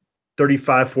 William,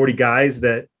 35, 40 guys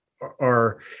that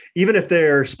are, even if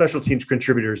they're special teams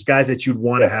contributors, guys that you'd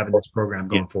want to have in this program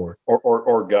going forward,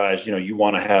 or guys, you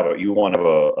want to have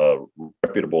a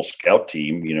reputable scout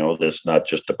team, that's not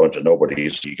just a bunch of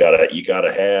nobodies. You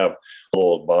gotta have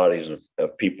those bodies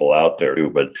of people out there too.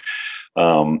 But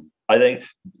I think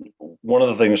one of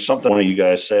the things, one of you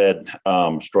guys said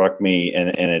struck me, and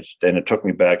it took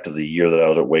me back to the year that I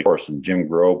was at Wake Forest, and Jim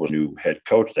Grove was new head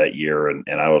coach that year, and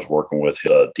I was working with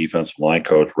defensive line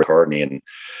coach Rick Hartney, and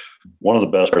one of the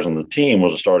best players on the team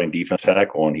was a starting defense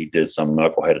tackle, and he did some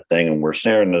knuckleheaded thing, and we're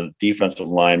staring at the defensive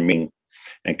line meeting,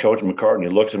 and Coach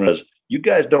McCartney looks at him and says, "You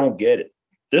guys don't get it.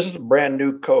 This is a brand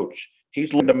new coach.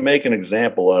 He's looking to make an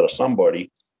example out of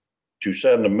somebody to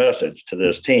send a message to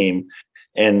this team.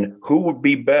 And who would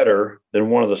be better than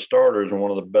one of the starters and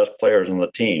one of the best players on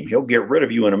the team? He'll get rid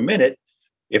of you in a minute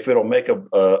if it'll make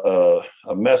a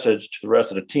message to the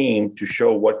rest of the team to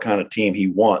show what kind of team he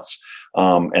wants."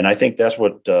 And I think that's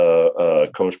what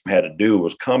Coach had to do,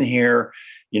 was come here,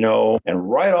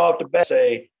 and right off the bat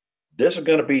say, this is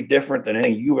going to be different than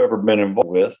anything you've ever been involved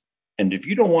with. And if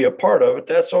you don't want to be a part of it,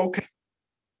 that's okay.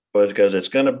 But because it's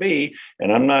going to be,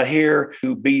 and I'm not here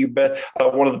to be your best.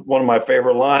 One of my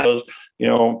favorite lines was,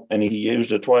 and he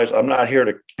used it twice. I'm not here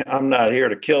to kill it. I'm not here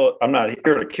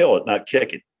to kill it, not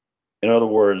kick it. In other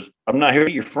words, I'm not here to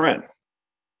be your friend.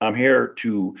 I'm here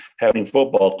to having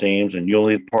football teams, and you'll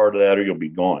be part of that, or you'll be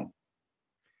gone.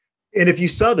 And if you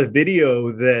saw the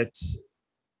video that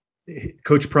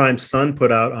Coach Prime's son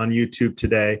put out on YouTube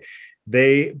today,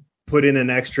 they put in an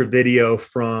extra video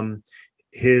from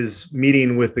his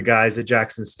meeting with the guys at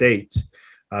Jackson State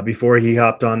before he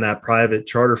hopped on that private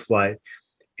charter flight.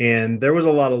 And there was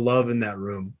a lot of love in that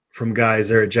room from guys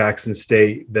there at Jackson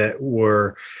State that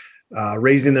were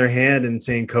raising their hand and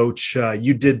saying, Coach,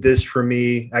 you did this for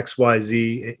me,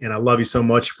 XYZ, and I love you so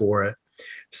much for it.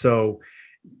 So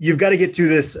you've got to get through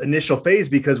this initial phase,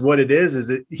 because what it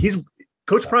is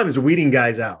Coach Prime is weeding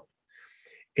guys out.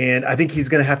 And I think he's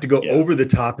going to have to go over the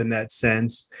top in that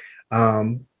sense.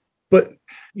 But,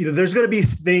 there's going to be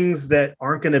things that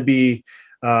aren't going to be,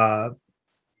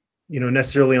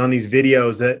 necessarily on these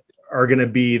videos that are going to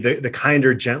be the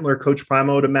kinder, gentler Coach Prime,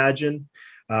 I would imagine,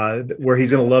 where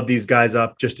he's going to love these guys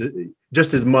up just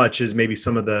as much as maybe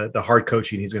some of the hard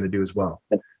coaching he's going to do as well.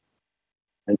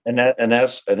 And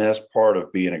that's part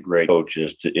of being a great coach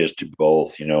is to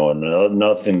both, and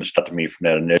another thing that stuck to me from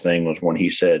that initial thing was when he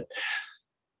said,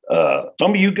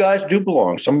 some of you guys do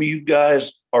belong. Some of you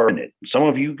guys are in it. Some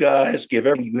of you guys give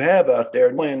everything you have out there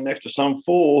and playing next to some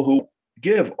fool who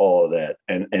give all of that.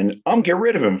 And I'm get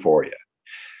rid of him for you.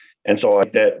 And so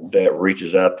that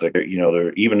reaches out to,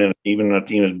 they're even a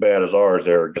team as bad as ours,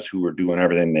 there are guys who are doing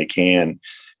everything they can.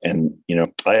 And,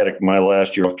 I had my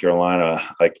last year in North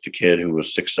Carolina, like the kid who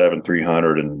was 6'7",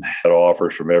 300 and had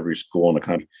offers from every school in the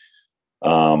country.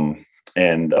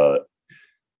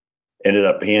 Ended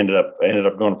up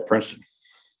going to Princeton,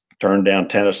 turned down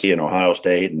Tennessee and Ohio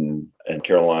State and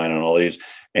Carolina and all these.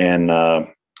 And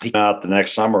he came out the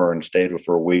next summer and stayed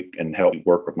for a week and helped me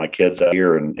work with my kids out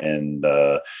here. And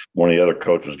one of the other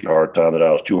coaches gave a hard time that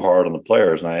I was too hard on the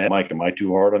players. And I asked Mike, am I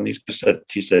too hard on these?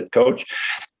 He said, Coach,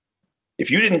 if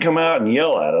you didn't come out and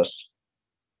yell at us,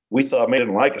 we thought maybe they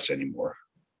didn't like us anymore.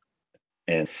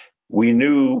 And we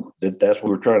knew that that's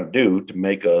what we were trying to do to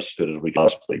make us as good as we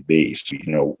possibly be. So,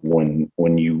 when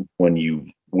you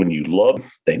love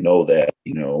them, they know that,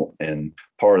 and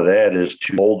part of that is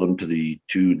to hold them to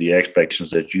the expectations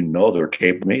that they're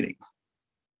capable of meeting.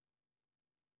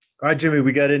 All right, Jimmy,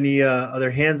 we got any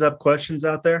other hands up questions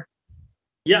out there?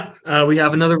 Yeah, we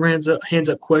have another hands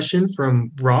up question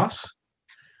from Ross.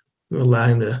 We'll allow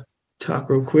him to talk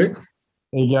real quick.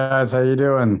 Hey guys, how you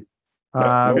doing?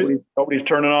 Nobody's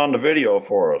turning on the video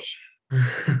for us.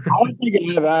 I don't think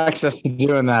I have access to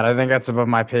doing that. I think that's above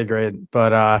my pay grade.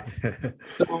 But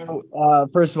so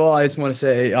first of all, I just want to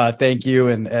say thank you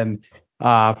and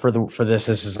for this.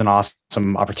 This is an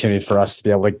awesome opportunity for us to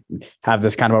be able to have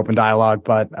this kind of open dialogue.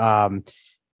 But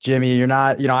Jimmy, you're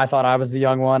not. I thought I was the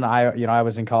young one. I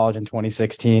was in college in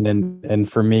 2016,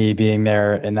 and for me, being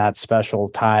there in that special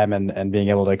time and being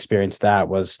able to experience that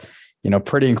was,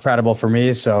 pretty incredible for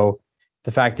me. So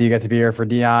the fact that you get to be here for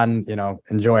Dion,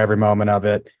 enjoy every moment of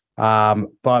it. But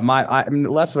I'm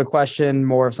less of a question,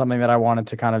 more of something that I wanted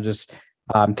to kind of just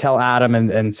tell Adam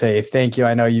and say thank you.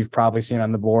 I know you've probably seen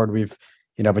on the board, we've,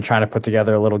 been trying to put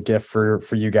together a little gift for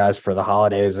you guys for the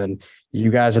holidays, and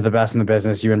you guys are the best in the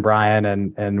business, you and Brian,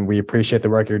 and we appreciate the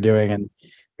work you're doing. And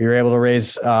we were able to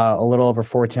raise a little over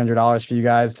 $1,400 for you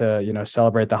guys to,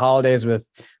 celebrate the holidays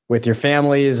with your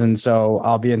families. And so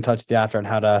I'll be in touch with you after on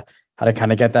how to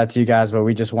kind of get that to you guys. But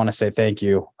we just want to say thank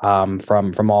you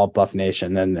from all of Buff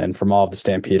Nation and from all of the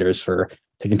Stampeders for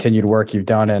the continued work you've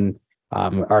done and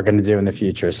are going to do in the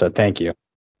future. So thank you.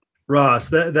 Ross,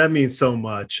 that means so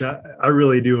much. I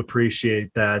really do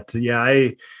appreciate that. Yeah,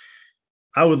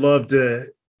 I would love to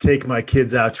take my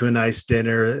kids out to a nice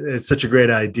dinner. It's such a great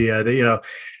idea.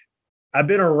 I've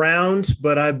been around,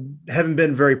 but I haven't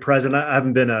been very present. I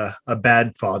haven't been a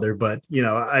bad father, but,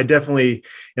 I definitely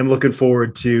am looking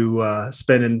forward to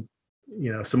spending,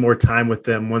 some more time with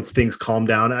them once things calm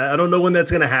down. I don't know when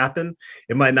that's going to happen.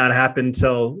 It might not happen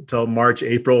till March,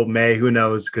 April, May, who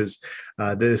knows? Because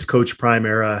this Coach Prime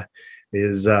era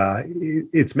is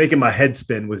it's making my head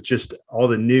spin with just all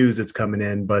the news that's coming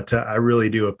in. But I really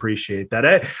do appreciate that.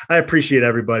 I appreciate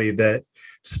everybody that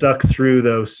stuck through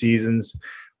those seasons.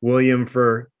 William,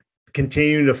 for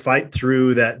continuing to fight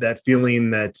through that feeling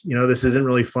that, this isn't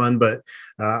really fun, but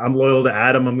I'm loyal to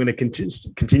Adam. I'm going to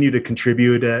continue to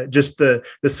contribute just the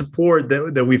support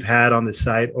that we've had on the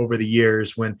site over the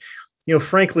years when,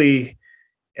 frankly,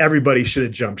 everybody should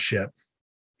have jumped ship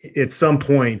at some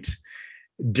point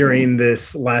during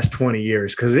this last 20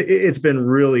 years, because it's been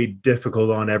really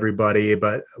difficult on everybody,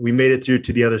 but we made it through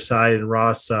to the other side. And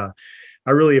Ross, I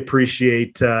really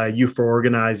appreciate you for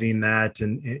organizing that.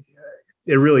 And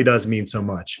it really does mean so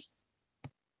much.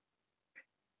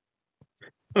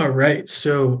 All right.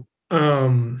 So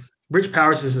Rich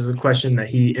Powers, this is a question that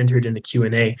he entered in the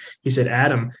Q&A. He said,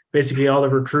 Adam, basically all the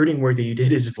recruiting work that you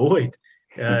did is void.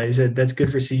 He said, that's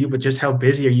good for CU, but just how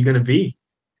busy are you going to be?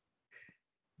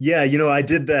 Yeah, I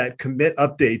did that commit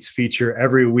updates feature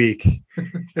every week,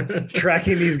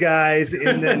 tracking these guys.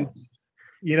 And then,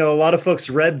 a lot of folks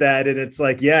read that and it's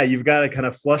like, yeah, you've got to kind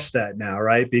of flush that now,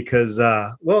 right? Because,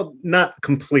 well, not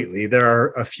completely. There are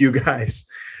a few guys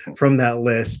from that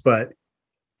list, but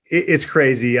it's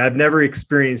crazy. I've never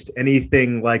experienced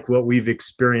anything like what we've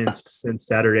experienced since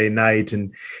Saturday night,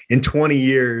 and in 20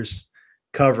 years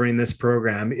covering this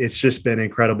program, it's just been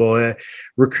incredible.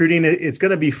 Recruiting, it's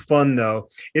going to be fun though.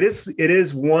 It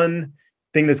is one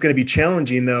thing that's going to be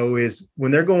challenging though, is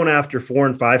when they're going after 4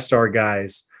 and 5-star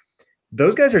guys,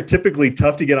 those guys are typically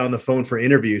tough to get on the phone for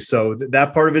interviews. So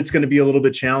that part of it's going to be a little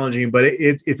bit challenging, but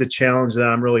it's a challenge that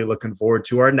I'm really looking forward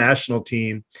to. Our national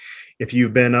team, if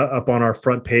you've been up on our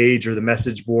front page or the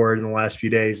message board in the last few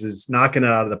days, is knocking it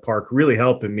out of the park, really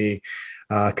helping me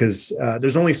because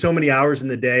there's only so many hours in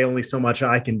the day, only so much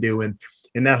I can do. And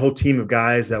that whole team of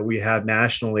guys that we have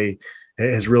nationally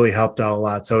has really helped out a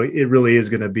lot. So it really is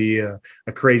going to be a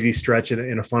crazy stretch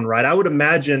and a fun ride. I would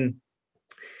imagine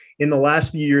in the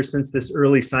last few years since this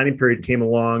early signing period came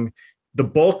along, the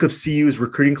bulk of CU's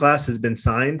recruiting class has been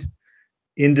signed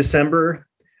in December.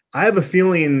 I have a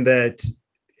feeling that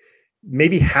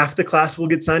maybe half the class will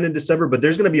get signed in December, but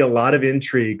there's going to be a lot of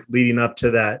intrigue leading up to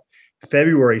that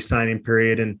February signing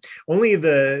period. And only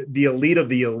the elite of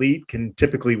the elite can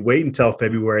typically wait until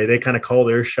February. They kind of call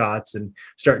their shots and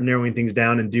start narrowing things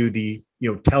down and do the,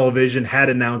 television hat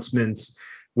announcements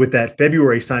with that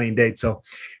February signing date. So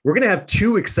we're going to have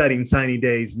 2 exciting signing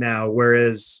days now,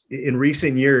 whereas in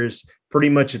recent years, pretty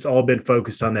much it's all been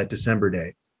focused on that December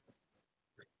date.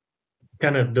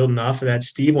 Kind of building off of that,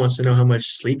 Steve wants to know how much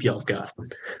sleep y'all have got.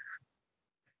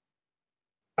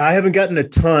 I haven't gotten a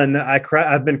ton.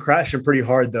 I've been crashing pretty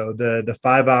hard though. The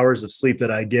 5 hours of sleep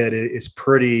that I get is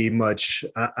pretty much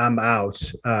I'm out.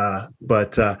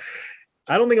 But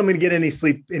I don't think I'm going to get any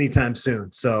sleep anytime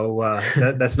soon. So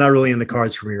that's not really in the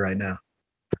cards for me right now.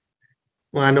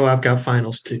 Well, I know I've got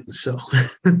finals too. So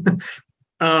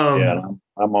yeah,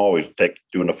 I'm always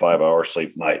doing a 5-hour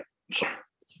sleep night. So.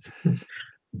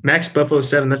 Max Buff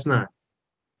 07, that's not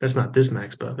this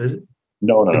Max Buff, is it?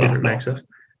 No, it's a different Max Buff.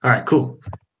 All right, cool.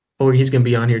 Or he's going to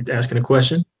be on here asking a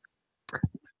question.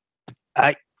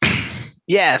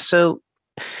 Yeah, so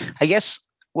I guess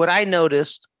what I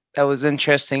noticed that was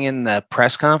interesting in the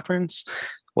press conference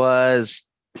was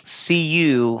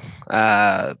CU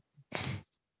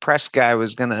press guy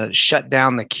was going to shut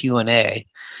down the Q&A,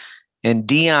 and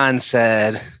Dion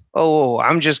said, "Oh,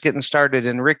 I'm just getting started,"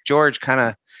 and Rick George kind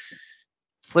of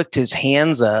flicked his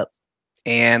hands up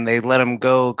and they let him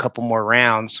go a couple more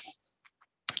rounds.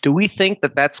 Do we think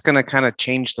that that's going to kind of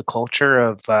change the culture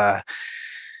of,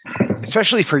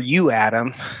 especially for you,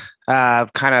 Adam,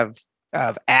 of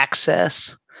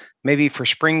access, maybe for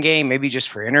spring game, maybe just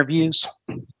for interviews?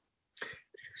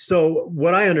 So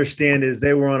what I understand is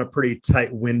they were on a pretty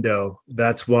tight window.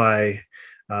 That's why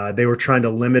they were trying to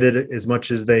limit it as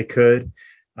much as they could.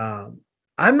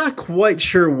 I'm not quite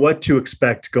sure what to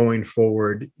expect going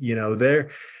forward. They're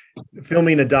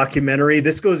filming a documentary.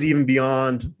 This goes even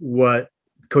beyond what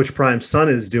Coach Prime's son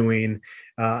is doing.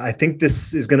 I think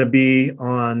this is going to be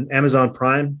on Amazon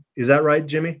Prime. Is that right,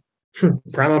 Jimmy?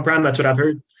 Prime on Prime. That's what I've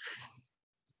heard.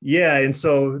 Yeah. And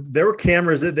so there were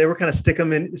cameras that they were kind of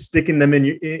sticking them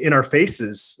in our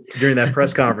faces during that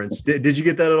press conference. Did you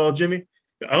get that at all, Jimmy?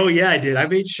 Oh yeah, I did. I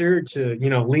made sure to,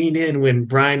 lean in when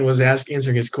Brian was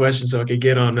answering his question so I could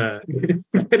get on in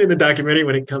the documentary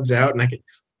when it comes out, and I could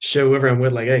show whoever I'm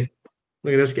with, like, hey,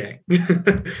 look at this guy.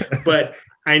 But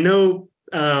I know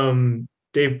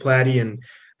Dave Platty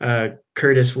and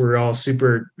Curtis were all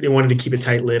they wanted to keep a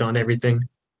tight lid on everything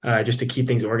just to keep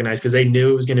things organized because they knew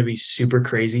it was going to be super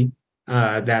crazy.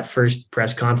 That first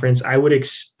press conference, I would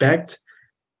expect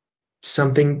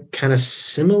something kind of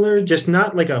similar, just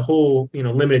not like a whole,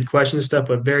 limited question stuff,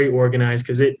 but very organized.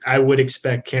 Because I would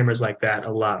expect cameras like that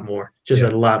a lot more, a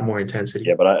lot more intensity.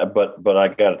 Yeah, but I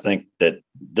got to think that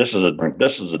this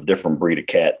is a different breed of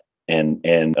cat, and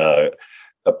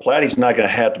Platty's not going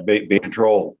to have to be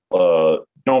control.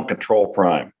 Don't control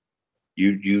Prime.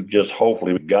 You just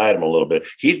hopefully guide him a little bit.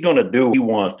 He's going to do what he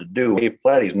wants to do. Hey,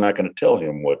 Platty's not going to tell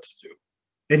him what to do.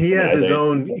 And he has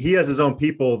his own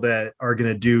people that are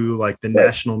going to do like the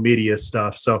national media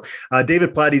stuff. So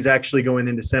David Platty's actually going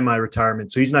into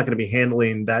semi-retirement. So he's not going to be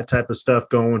handling that type of stuff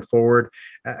going forward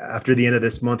after the end of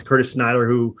this month. Curtis Snyder,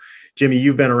 who, Jimmy,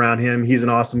 you've been around him. He's an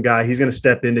awesome guy. He's going to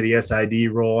step into the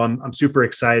SID role. I'm super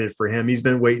excited for him. He's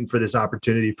been waiting for this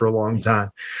opportunity for a long time.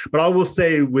 But I will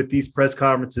say with these press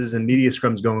conferences and media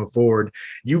scrums going forward,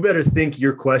 you better think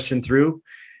your question through,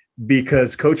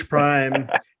 because Coach Prime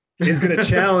is going to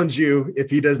challenge you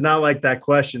if he does not like that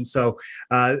question. So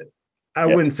I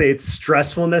wouldn't say it's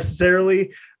stressful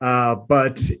necessarily,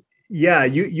 but yeah,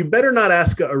 you better not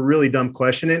ask a really dumb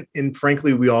question. And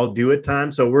frankly, we all do at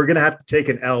times. So we're going to have to take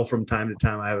an L from time to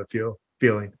time. I have a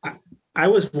feeling. I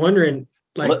was wondering,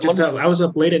 I was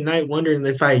up late at night wondering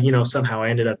if somehow I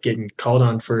ended up getting called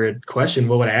on for a question,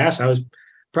 what would I ask? I was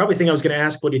probably think I was going to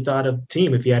ask what he thought of the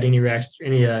team. If he had any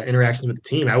interactions with the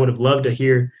team, I would have loved to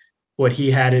hear what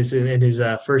he had in his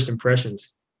first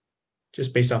impressions,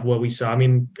 just based off what we saw. I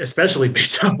mean, especially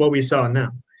based off what we saw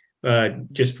now,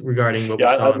 just regarding what we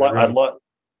saw.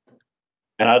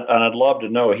 I'd love to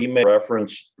know. He made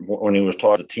reference when he was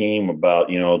talking to the team about,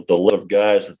 the list of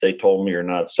guys that they told me are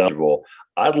not salvageable.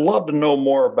 I'd love to know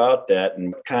more about that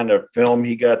and what kind of film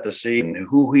he got to see and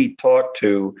who he talked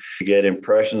to get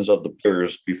impressions of the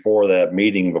players before that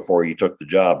meeting, before he took the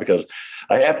job. Because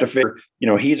I have to figure,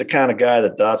 he's the kind of guy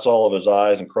that dots all of his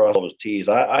I's and crosses all of his T's.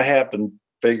 I have to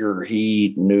figure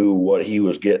he knew what he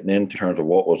was getting into in terms of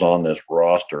what was on this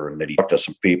roster, and that he talked to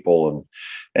some people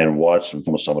and watched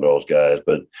some of those guys.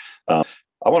 But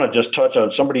I want to just touch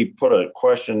on, somebody put a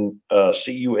question,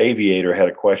 CU Aviator had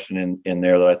a question in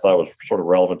there that I thought was sort of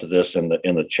relevant to this in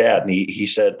the chat. And he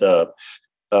said,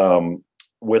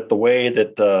 with the way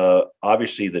that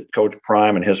obviously that Coach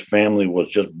Prime and his family was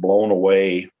just blown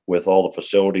away with all the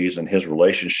facilities and his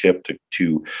relationship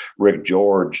to Rick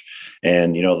George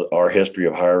and, our history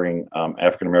of hiring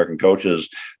African-American coaches,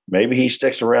 maybe he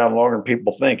sticks around longer than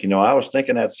people think. I was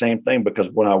thinking that same thing, because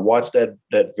when I watched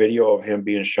that video of him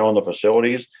being shown the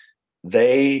facilities,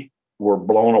 they were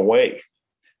blown away.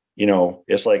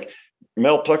 It's like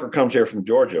Mel Tucker comes here from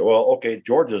Georgia. Well, okay,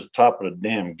 Georgia's top of the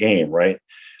damn game, right?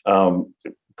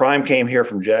 Prime came here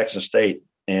from Jackson State,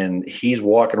 and he's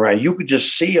walking around. You could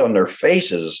just see on their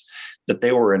faces that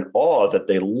they were in awe, that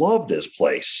they loved this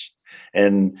place.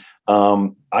 And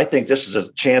I think this is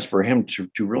a chance for him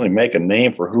to really make a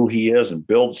name for who he is and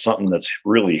build something that's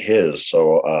really his.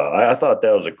 So I thought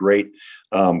that was a great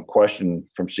question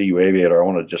from CU Aviator. I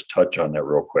want to just touch on that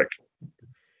real quick.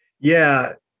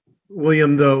 Yeah,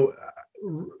 William, though,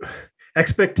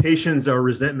 expectations are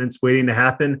resentments waiting to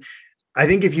happen. I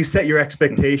think if you set your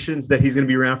expectations that he's going to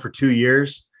be around for 2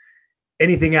 years,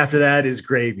 anything after that is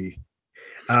gravy.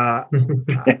 I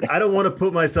don't want to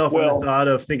put myself in the thought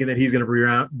of thinking that he's going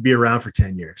to be around for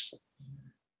 10 years.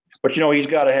 But, he's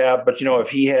got to have, if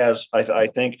he has, I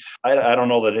think, I don't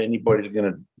know that anybody's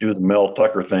going to do the Mel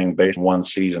Tucker thing based on one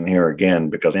season here again,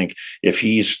 because I think if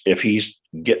he's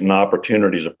getting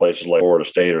opportunities at places like Florida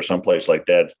State or someplace like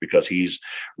that, it's because he's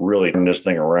really turned this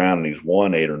thing around and he's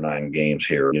won 8 or 9 games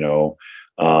here,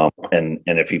 and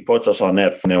if he puts us on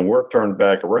that, then we're turned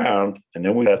back around, and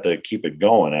then we have to keep it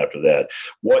going after that.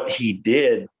 What he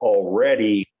did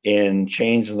already in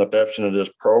changing the perception of this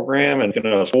program and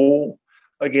getting us full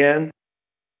again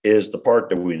is the part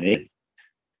that we need.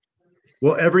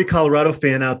 Well, every Colorado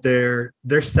fan out there,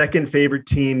 their second favorite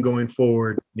team going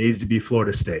forward needs to be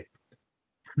Florida State.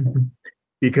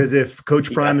 Because if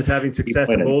Coach Prime is having success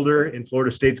in Boulder and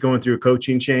Florida State's going through a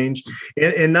coaching change,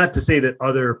 and not to say that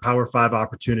other Power 5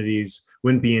 opportunities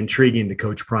wouldn't be intriguing to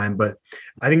Coach Prime, but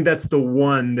I think that's the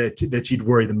one that you'd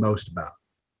worry the most about.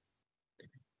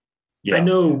 Yeah. I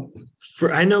know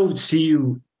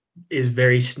CU is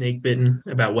very snake bitten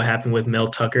about what happened with Mel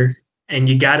Tucker, and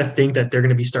you got to think that they're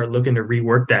going to start looking to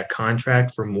rework that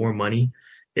contract for more money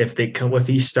if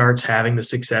he starts having the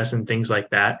success and things like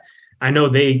that. I know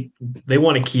they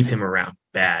want to keep him around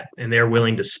bad, and they're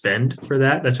willing to spend for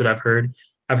that. That's what I've heard.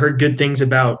 I've heard good things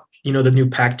about, the new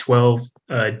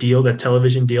Pac-12 deal, that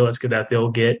television deal that's good that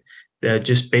they'll get,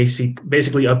 just basically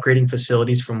upgrading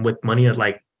facilities with money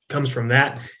that comes from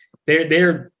that.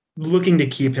 They're looking to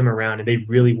keep him around, and they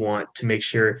really want to make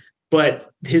sure.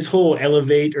 But his whole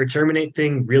elevate or terminate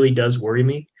thing really does worry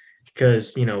me,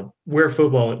 because where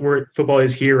football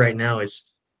is here right now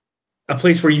is a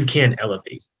place where you can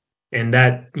elevate. And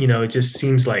that, it just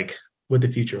seems like what the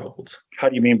future holds. How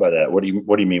do you mean by that? What do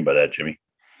you mean by that, Jimmy?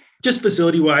 Just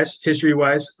facility-wise,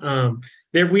 history-wise.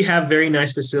 We have very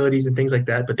nice facilities and things like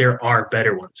that, but there are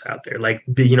better ones out there, like,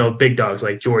 big dogs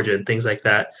like Georgia and things like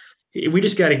that. We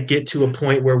just got to get to a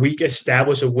point where we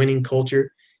establish a winning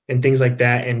culture and things like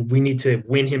that, and we need to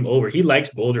win him over. He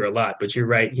likes Boulder a lot, but you're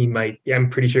right. I'm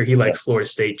pretty sure he likes Florida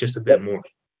State just a bit more.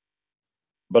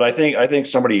 But I think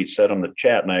somebody said on the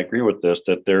chat, and I agree with this,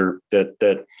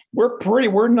 that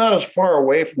we're not as far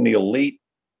away from the elite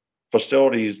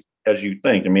facilities as you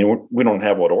think. I mean, we don't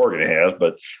have what Oregon has,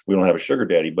 but we don't have a sugar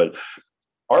daddy. But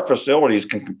our facilities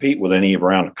can compete with any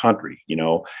around the country,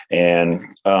 and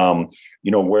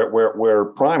where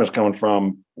Prime is coming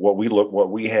from, what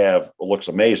we have looks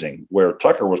amazing. Where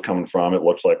Tucker was coming from, it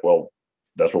looks like, well,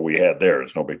 that's what we had there.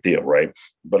 It's no big deal, right?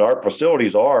 But our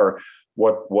facilities are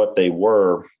what they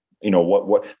were,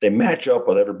 what they match up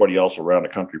with everybody else around the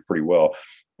country pretty well.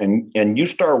 And you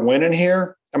start winning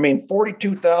here. I mean,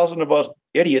 42,000 of us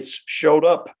idiots showed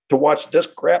up to watch this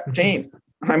crap team.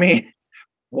 I mean,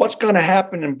 what's going to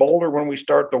happen in Boulder when we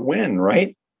start to win,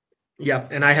 right? Yeah,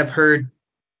 and I have heard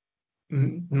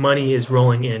money is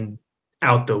rolling in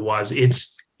out the wazoo.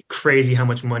 It's crazy how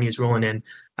much money is rolling in.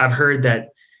 I've heard that,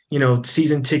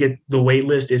 season ticket, the wait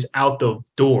list is out the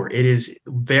door. It is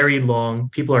very long.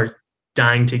 People are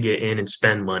dying to get in and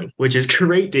spend money, which is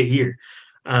great to hear.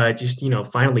 Just,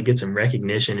 finally get some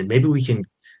recognition, and maybe we can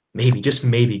just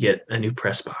maybe get a new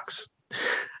press box.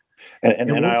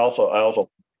 And I also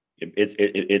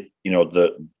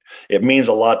it means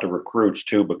a lot to recruits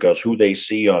too, because who they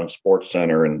see on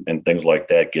SportsCenter and things like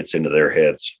that gets into their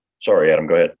heads. Sorry, Adam,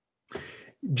 go ahead.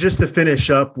 Just to finish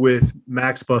up with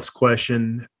Max Buff's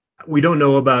question, we don't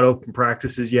know about open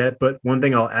practices yet, but one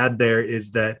thing I'll add there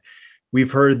is that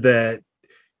we've heard that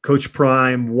Coach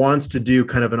Prime wants to do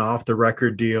kind of an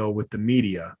off-the-record deal with the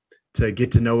media to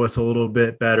get to know us a little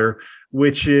bit better,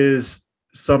 which is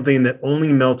something that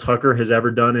only Mel Tucker has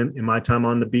ever done in my time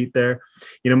on the beat there.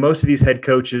 Most of these head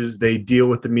coaches, they deal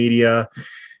with the media,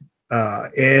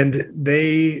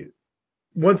 and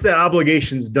once that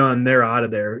obligation's done, they're out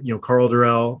of there. Carl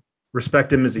Durrell,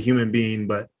 respect him as a human being,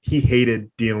 but he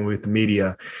hated dealing with the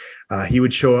media. He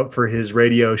would show up for his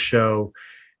radio show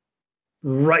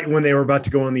right when they were about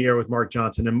to go on the air with Mark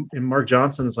Johnson. And Mark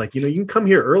Johnson is like, you can come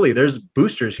here early. There's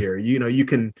boosters here. You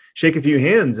can shake a few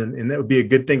hands and that would be a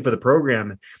good thing for the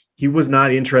program. And he was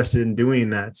not interested in doing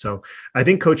that. So I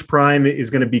think Coach Prime is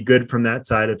going to be good from that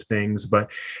side of things,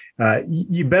 but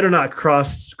you better not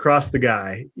cross the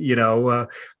guy.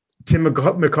 Tim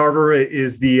McCarver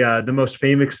is the most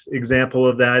famous example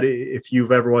of that. If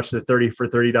you've ever watched the 30 for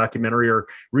 30 documentary or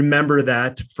remember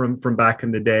that from back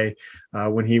in the day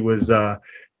when he was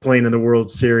playing in the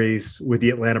World Series with the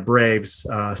Atlanta Braves.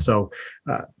 So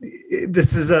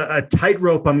this is a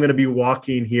tightrope I'm going to be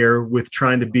walking here with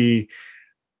trying to be,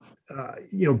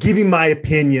 giving my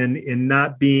opinion and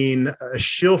not being a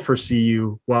shill for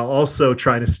CU while also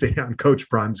trying to stay on Coach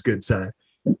Prime's good side.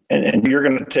 And you're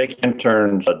going to take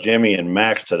interns, Jimmy and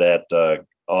Max, to that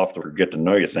off the get to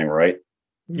know you thing, right?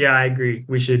 Yeah, I agree.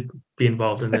 We should be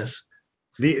involved in this.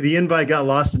 The invite got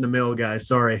lost in the mail, guys.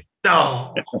 Sorry.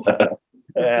 Oh,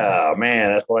 yeah,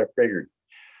 man, that's what I figured.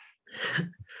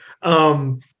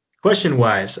 Question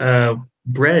wise,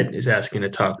 Brett is asking a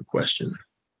topic question.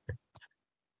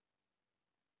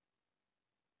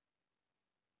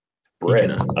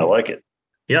 Brett, I like it.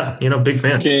 Yeah, big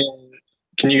fan. Okay.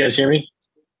 Can you guys hear me?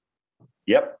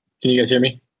 Yep. Can you guys hear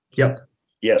me? Yep.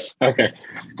 Yes. Okay.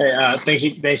 Hey, thanks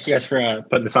you guys for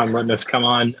putting this on, letting this come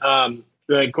on.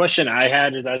 The question I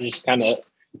had is I was just kind of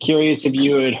curious if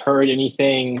you had heard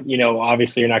anything,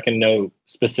 obviously you're not going to know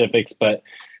specifics, but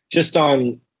just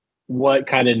on what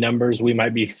kind of numbers we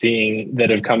might be seeing that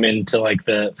have come into like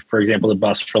for example, the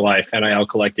Buffs for Life, NIL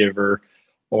Collective,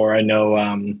 or I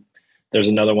know there's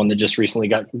another one that just recently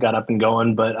got up and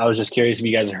going, but I was just curious if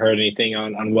you guys have heard anything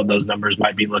on what those numbers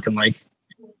might be looking like.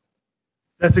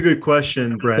 That's a good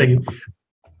question, Brett.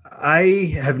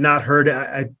 I have not heard.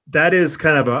 That is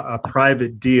kind of a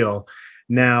private deal.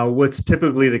 Now, what's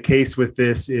typically the case with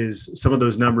this is some of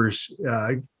those numbers,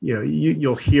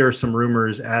 you'll hear some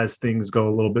rumors as things go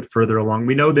a little bit further along.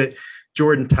 We know that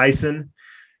Jordan Tyson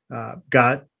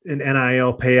got an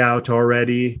NIL payout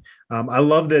already. I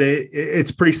love that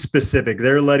it's pretty specific.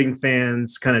 They're letting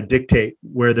fans kind of dictate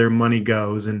where their money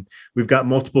goes. And we've got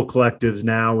multiple collectives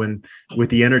now. And with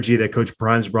the energy that Coach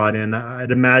Prime's brought in,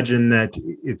 I'd imagine that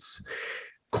it's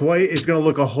going to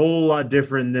look a whole lot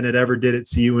different than it ever did at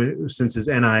CU since his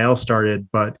NIL started.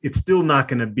 But it's still not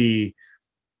going to be,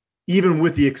 even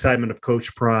with the excitement of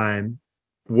Coach Prime,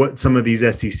 what some of these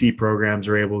SEC programs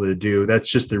are able to do. That's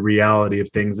just the reality of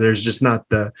things. There's just not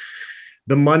the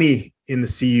money in the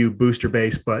CU booster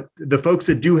base, but the folks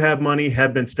that do have money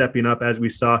have been stepping up, as we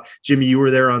saw. Jimmy, you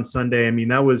were there on Sunday. I mean,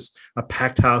 that was a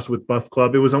packed house with Buff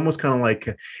Club. It was almost kind of like,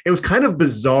 it was kind of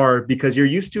bizarre because you're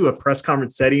used to a press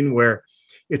conference setting where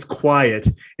it's quiet,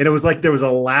 and it was like there was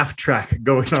a laugh track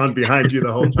going on behind you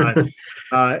the whole time.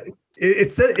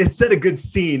 It set a good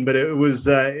scene, but it was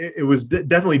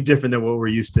definitely different than what we're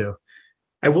used to.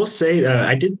 I will say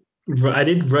I did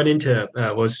run into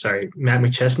Matt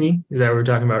McChesney. Is that what we were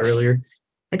talking about earlier?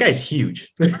 That guy's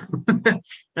huge. That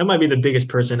might be the biggest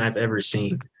person I've ever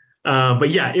seen.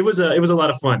 But yeah, it was a lot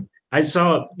of fun. I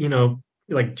saw,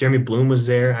 like Jeremy Bloom was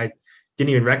there. I didn't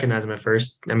even recognize him at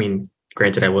first. I mean,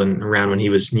 granted, I wasn't around when he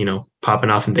was,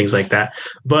 popping off and things like that.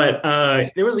 But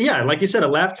there was, like you said, a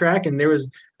laugh track, and there was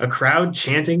a crowd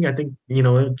chanting. I think,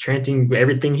 chanting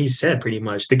everything he said pretty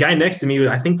much. The guy next to me,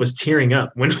 I think, was tearing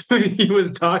up when he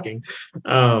was talking.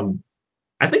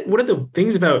 I think one of the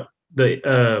things about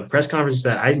the press conference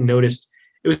that I noticed,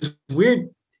 it was weird.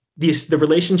 The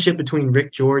relationship between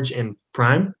Rick George and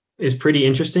Prime is pretty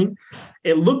interesting.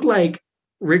 It looked like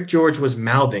Rick George was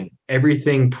mouthing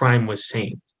everything Prime was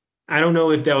saying. I don't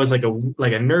know if that was like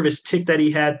a nervous tick that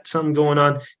he had, something going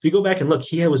on. If you go back and look,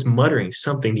 he was muttering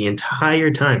something the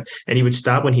entire time, and he would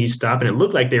stop when he stopped, and it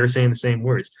looked like they were saying the same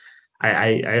words.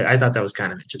 I thought that was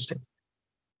kind of interesting.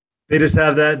 They just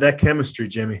have that chemistry,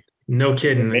 Jimmy. No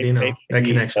kidding. Maybe, that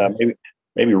connection.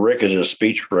 Maybe Rick is a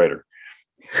speechwriter.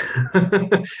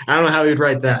 I don't know how he'd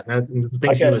write that. The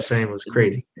things he was saying was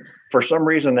crazy. For some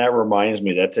reason,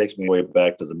 that takes me way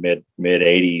back to the mid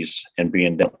 '80s and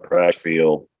being down the practice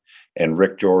field, and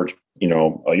Rick George,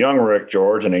 a young Rick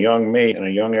George and a young me and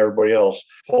a young everybody else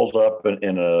pulls up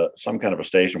in some kind of a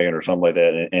station wagon or something like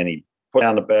that, and he puts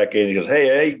down the back gate and he goes,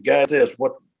 "Hey, guys, this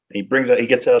what?" He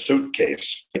gets out a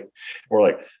suitcase. We're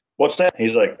like, "What's that?"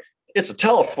 He's like, "It's a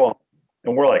telephone,"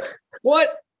 and we're like,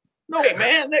 "What? No,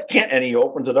 man, that can't." And he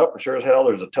opens it up, and sure as hell,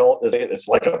 there's it's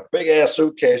like a big ass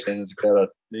suitcase, and it's got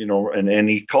and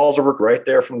he calls over right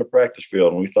there from the practice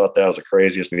field, and we thought that was the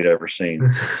craziest we'd ever seen,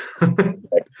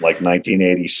 like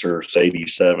 1980s or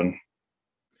 87.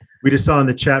 We just saw in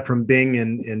the chat from Bing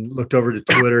and looked over to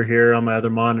Twitter here on my other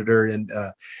monitor, and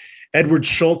Edward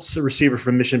Schultz, a receiver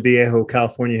from Mission Viejo,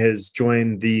 California, has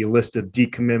joined the list of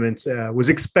decommitments. Was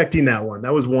expecting that one.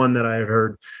 That was one that I had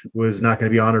heard was not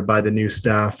going to be honored by the new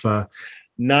staff.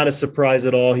 Not a surprise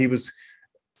at all. He was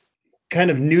kind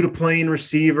of new to playing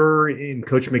receiver, and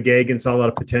Coach McGagan saw a lot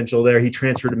of potential there. He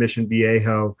transferred to Mission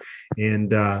Viejo and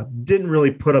didn't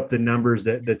really put up the numbers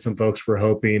that some folks were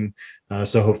hoping.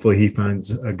 So hopefully he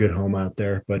finds a good home out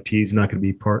there, but he's not going to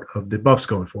be part of the Buffs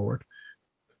going forward.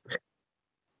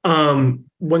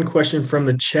 One question from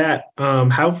the chat.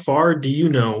 How far do you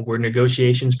know were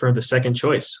negotiations for the second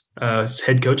choice,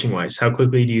 head coaching wise? How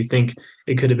quickly do you think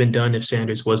it could have been done if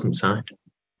Sanders wasn't signed?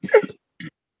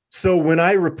 So when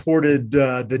I reported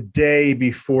the day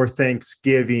before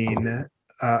Thanksgiving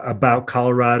about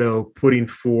Colorado putting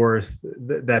forth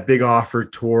that big offer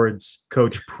towards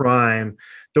Coach Prime,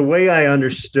 the way I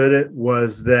understood it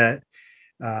was that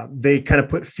they kind of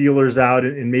put feelers out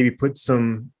and maybe put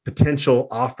some potential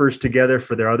offers together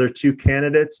for their other two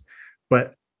candidates,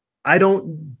 but I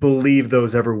don't believe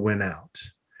those ever went out.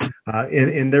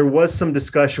 And there was some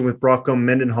discussion with Bronco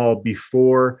Mendenhall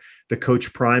before the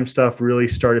Coach Prime stuff really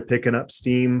started picking up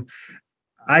steam.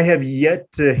 I have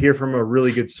yet to hear from a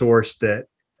really good source that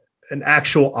an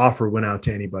actual offer went out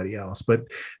to anybody else, but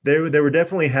they were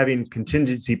definitely having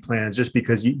contingency plans just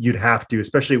because you'd have to,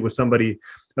 especially with somebody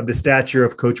of the stature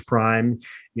of Coach Prime.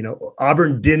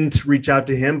 Auburn didn't reach out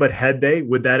to him, but had they,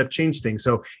 would that have changed things?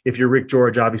 So if you're Rick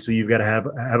George, obviously you've got to have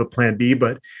a plan B,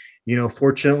 but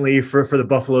fortunately for the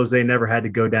Buffaloes, they never had to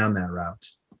go down that route.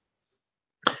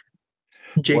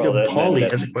 Jacob Pauly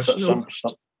has a question.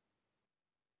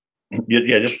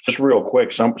 Just real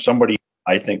quick. Somebody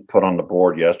I think put on the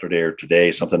board yesterday or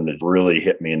today something that really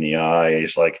hit me in the eye.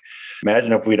 It's like,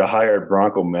 imagine if we'd have hired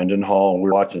Bronco Mendenhall and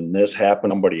we're watching this happen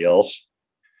to somebody else,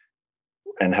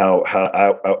 and how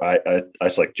I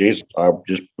was like, Jesus, I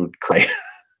just would cry.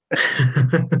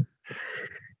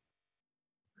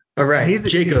 All right, he's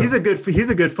a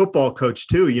good football coach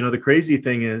too. The crazy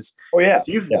thing is,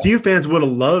 CU fans would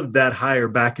have loved that hire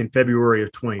back in February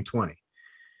of 2020,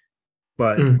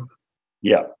 but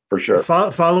yeah, for sure.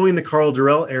 Following the Carl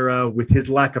Durrell era, with his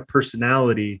lack of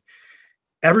personality,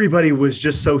 everybody was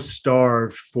just so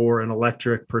starved for an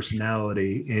electric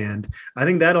personality, and I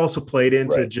think that also played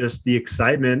into just the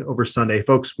excitement over Sunday.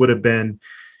 Folks would have been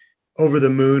over the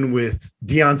moon with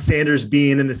Deion Sanders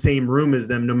being in the same room as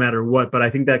them no matter what. But I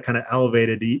think that kind of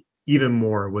elevated even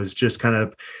more, was just kind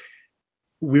of,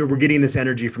 we were getting this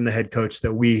energy from the head coach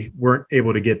that we weren't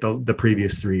able to get the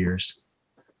previous 3 years.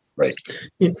 Right.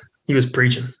 He was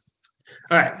preaching.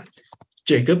 All right,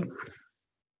 Jacob.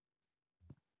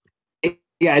 Hey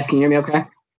guys, can you hear me okay?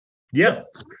 Yeah.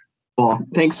 Cool.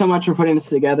 Thanks so much for putting this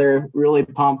together. Really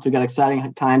pumped. We got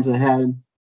exciting times ahead.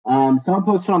 Someone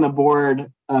posted on the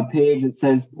board a page that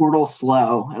says portal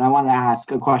slow, and I wanted to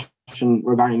ask a question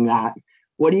regarding that.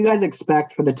 What do you guys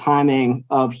expect for the timing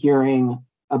of hearing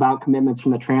about commitments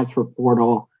from the transfer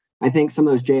portal? I think some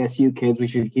of those JSU kids we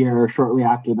should hear shortly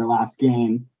after their last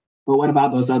game. But what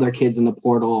about those other kids in the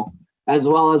portal? As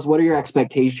well as, what are your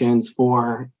expectations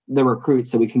for the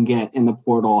recruits that we can get in the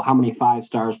portal? How many 5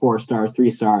 stars, 4 stars,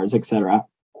 3 stars, et cetera?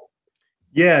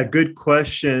 Yeah, good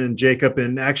question, Jacob.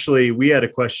 And actually, we had a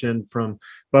question from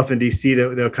Buff and DC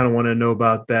that they'll kind of want to know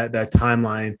about that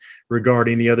timeline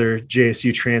regarding the other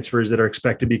JSU transfers that are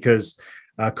expected, because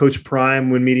Coach Prime,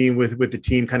 when meeting with the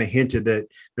team, kind of hinted that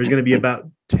there's going to be about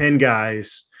 10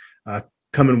 guys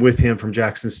coming with him from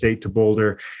Jackson State to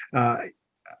Boulder. They're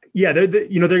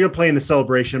going to play in the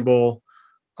Celebration Bowl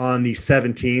on the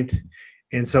 17th.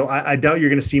 And so I doubt you're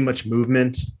going to see much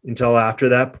movement until after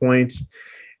that point.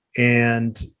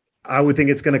 And I would think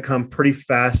it's going to come pretty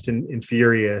fast and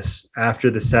furious after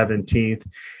the 17th.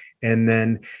 And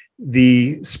then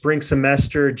the spring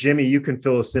semester, Jimmy, you can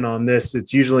fill us in on this.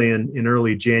 It's usually in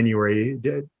early January.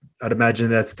 I'd imagine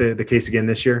that's the case again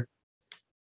this year.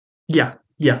 Yeah,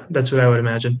 that's what I would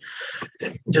imagine.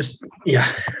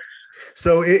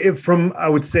 So from, I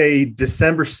would say,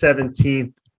 December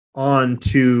 17th on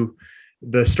to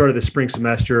the start of the spring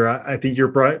semester, I think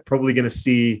you're probably going to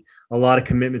see a lot of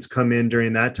commitments come in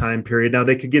during that time period. Now,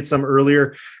 they could get some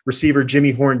earlier. Receiver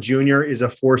Jimmy Horn Jr. is a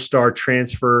 4-star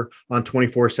transfer on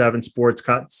 24/7 Sports,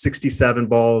 caught 67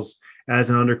 balls as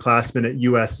an underclassman at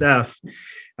USF.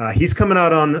 He's coming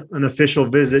out on an official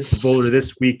visit to Boulder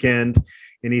this weekend,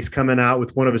 and he's coming out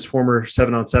with one of his former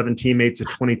 7-on-7 teammates, a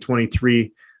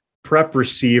 2023 prep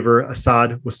receiver,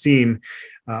 Asad Wasim.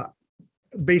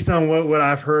 Based on what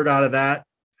I've heard out of that,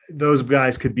 those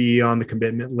guys could be on the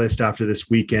commitment list after this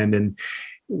weekend. And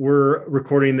we're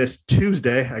recording this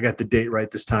Tuesday. I got the date right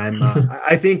this time.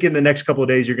 I think in the next couple of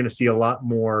days, you're going to see a lot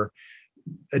more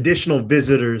additional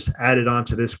visitors added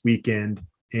onto this weekend.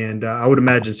 And I would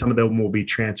imagine some of them will be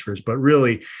transfers. But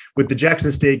really, with the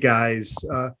Jackson State guys,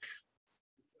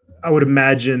 I would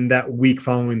imagine that week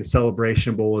following the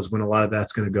Celebration Bowl is when a lot of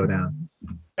that's going to go down.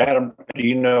 Adam, do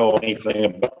you know anything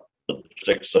about the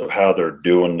logistics of how they're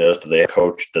doing this? Do they have a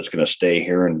coach that's going to stay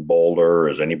here in Boulder?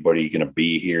 Is anybody going to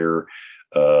be here?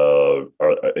 Are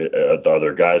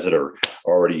there guys that are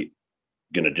already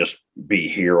going to just be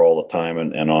here all the time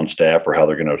and on staff, or how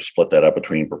they're going to split that up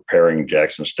between preparing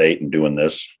Jackson State and doing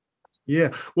this? Yeah.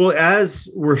 Well, as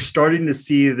we're starting to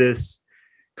see this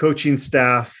coaching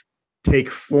staff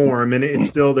take form, and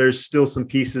there's still some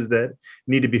pieces that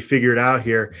need to be figured out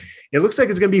here. It looks like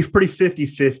it's going to be pretty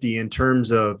 50-50 in terms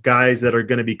of guys that are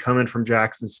going to be coming from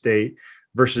Jackson State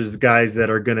versus the guys that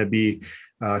are going to be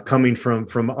coming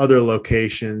from other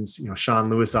locations. Sean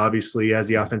Lewis, obviously, as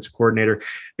the offensive coordinator.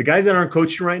 The guys that aren't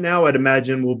coaching right now, I'd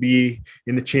imagine, will be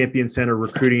in the Champion Center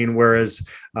recruiting, whereas,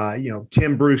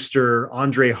 Tim Brewster,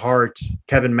 Andre Hart,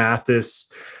 Kevin Mathis,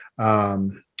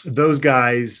 those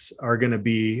guys are going to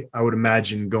be, I would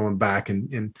imagine, going back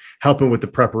and helping with the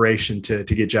preparation to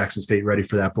get Jackson State ready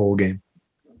for that bowl game.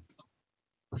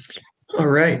 All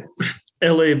right.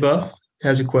 LA Buff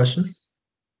has a question.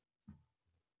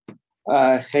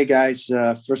 Hey guys,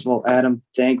 first of all, Adam,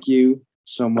 thank you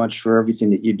so much for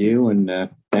everything that you do. And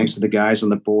thanks to the guys on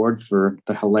the board for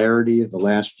the hilarity of the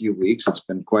last few weeks. It's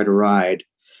been quite a ride.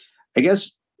 I guess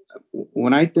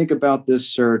when I think about this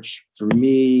search, for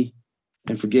me,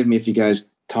 and forgive me if you guys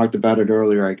talked about it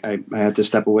earlier, I had to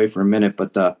step away for a minute,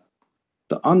 but the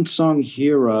unsung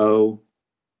hero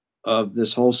of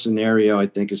this whole scenario, I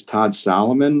think, is Todd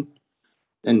Solomon.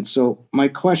 And so my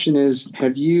question is,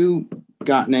 have you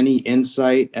gotten any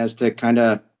insight as to kind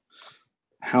of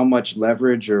how much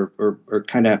leverage or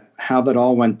kind of how that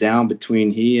all went down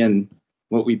between he and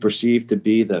what we perceive to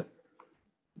be the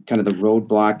kind of the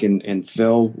roadblock in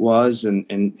Phil was, and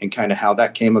kind of how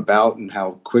that came about and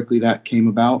how quickly that came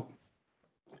about?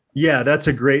 Yeah, that's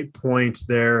a great point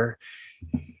there.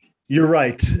 You're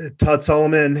right. Todd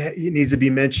Solomon needs to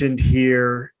be mentioned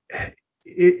here.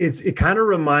 It kind of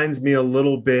reminds me a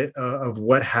little bit of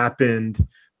what happened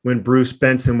when Bruce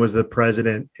Benson was the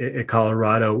president at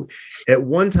Colorado. At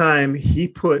one time, he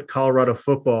put Colorado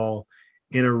football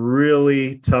in a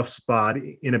really tough spot,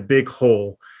 in a big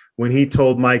hole, when he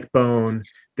told Mike Bone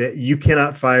that you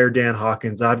cannot fire Dan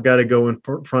Hawkins. I've got to go in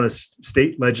front of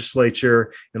state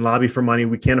legislature and lobby for money.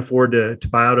 We can't afford to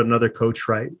buy out another coach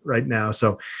right now.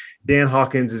 So Dan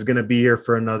Hawkins is going to be here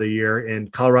for another year.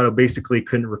 And Colorado basically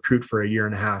couldn't recruit for a year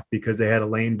and a half because they had a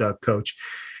lame duck coach.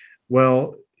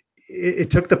 Well,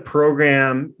 it took the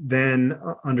program then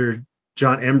under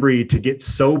John Embry to get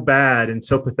so bad and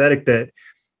so pathetic that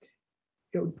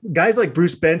guys like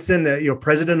Bruce Benson,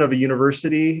 president of a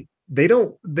university, they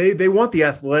want the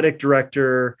athletic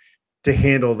director to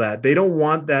handle that. They don't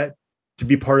want that to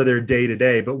be part of their day to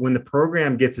day. But when the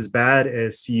program gets as bad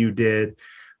as CU did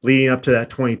leading up to that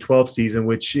 2012 season,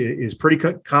 which is pretty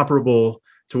comparable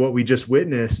to what we just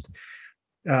witnessed,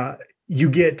 you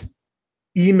get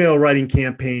email writing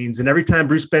campaigns. And every time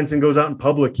Bruce Benson goes out in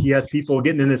public, he has people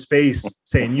getting in his face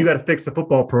saying, you got to fix the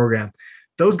football program.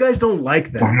 Those guys don't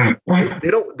like that.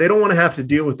 They don't want to have to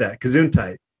deal with that.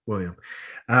 Gesundheit, William.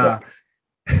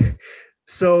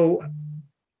 So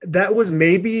that was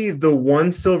maybe the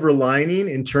one silver lining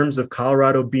in terms of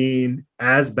Colorado being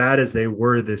as bad as they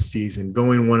were this season,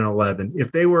 going 1-11.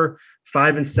 If they were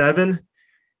 5-7,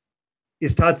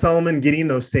 is Todd Solomon getting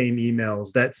those same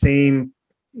emails, that same,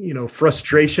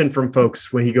 frustration from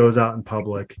folks when he goes out in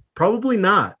public? Probably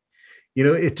not.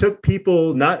 It took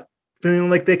people not feeling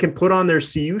like they can put on their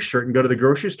CU shirt and go to the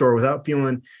grocery store without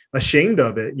feeling ashamed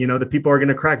of it. That people are going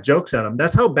to crack jokes at them.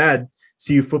 That's how bad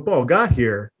CU football got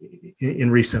here in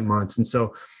recent months. And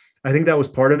so I think that was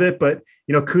part of it, but,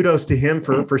 kudos to him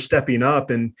for stepping up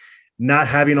and not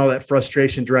having all that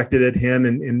frustration directed at him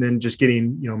and then just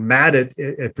getting, mad at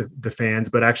the fans,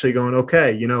 but actually going,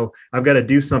 okay, I've got to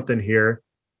do something here.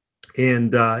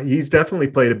 And he's definitely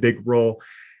played a big role.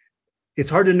 It's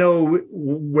hard to know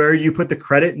where you put the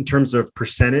credit in terms of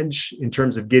percentage, in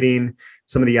terms of getting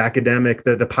some of the academic,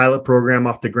 the pilot program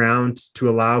off the ground to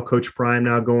allow Coach Prime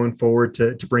now going forward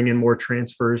to bring in more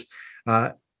transfers.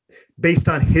 Based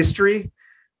on history,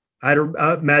 I'd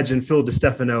imagine Phil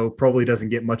DeStefano probably doesn't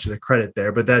get much of the credit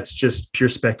there, but that's just pure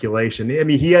speculation. I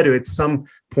mean, he had to at some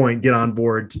point get on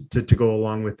board to go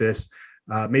along with this.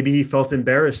 Maybe he felt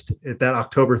embarrassed at that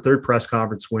October 3rd press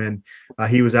conference when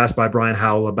he was asked by Brian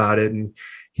Howell about it, and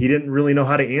he didn't really know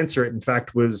how to answer it. In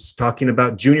fact, was talking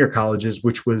about junior colleges,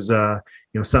 which was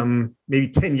something maybe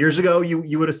 10 years ago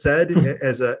you would have said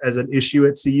as an issue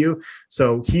at CU.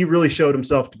 So he really showed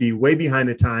himself to be way behind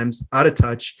the times, out of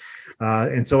touch,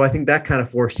 and so I think that kind of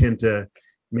forced him to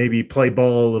maybe play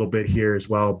ball a little bit here as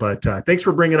well. But thanks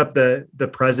for bringing up the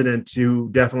president, who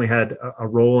definitely had a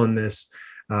role in this.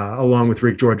 Along with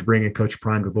Rick George bringing Coach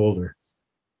Prime to Boulder.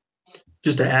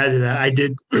 Just to add to that, I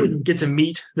did get to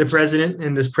meet the president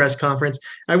in this press conference.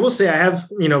 I will say I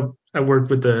worked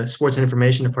with the sports and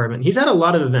information department. He's at a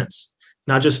lot of events,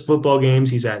 not just football games.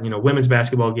 He's at, women's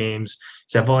basketball games.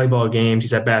 He's at volleyball games.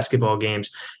 He's at basketball games.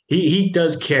 He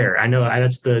does care. I know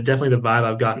that's definitely the vibe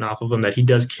I've gotten off of him, that he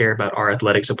does care about our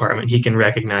athletics department. He can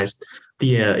recognize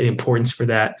the importance for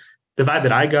that. The vibe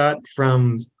that I got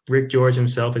from Rick George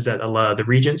himself is that the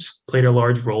regents played a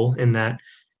large role in that.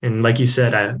 And like you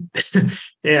said,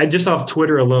 I just off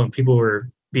Twitter alone, people were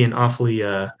being awfully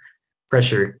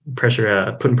putting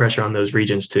pressure on those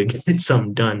regents to get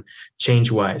something done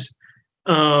change-wise.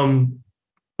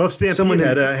 Buff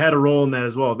Stampede had a role in that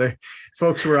as well.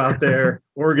 Folks were out there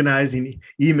organizing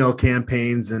email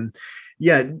campaigns, and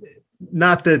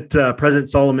not that President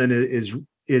Solomon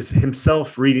is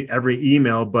himself reading every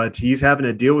email, but he's having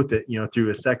to deal with it, through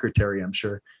his secretary, I'm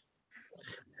sure.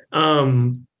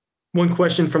 One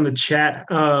question from the chat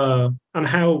on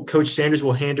how Coach Sanders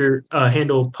will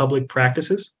handle public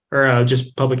practices or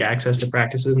just public access to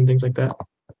practices and things like that.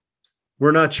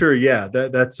 We're not sure. Yeah,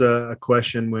 that's a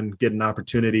question when get an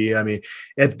opportunity. I mean,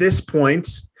 at this point,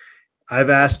 I've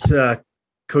asked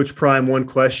Coach Prime one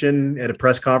question at a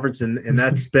press conference, and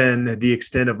that's been the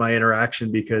extent of my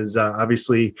interaction, because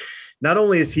obviously not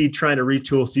only is he trying to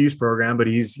retool CU's program, but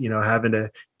he's, having to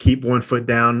keep one foot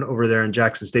down over there in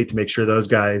Jackson State to make sure those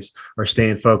guys are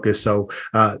staying focused. So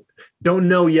don't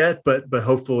know yet, but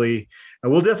hopefully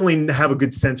we'll definitely have a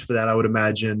good sense for that, I would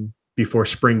imagine, before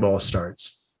spring ball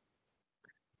starts.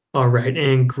 All right.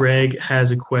 And Greg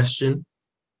has a question.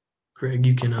 Greg,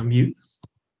 you can unmute.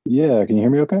 Yeah. Can you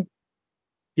hear me okay?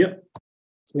 Yep.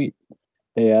 Sweet.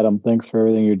 Hey, Adam, thanks for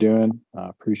everything you're doing.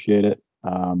 Appreciate it.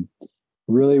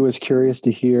 Really was curious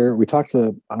to hear, we talked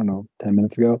 10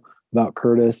 minutes ago about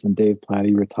Curtis and Dave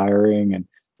Platty retiring, and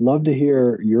love to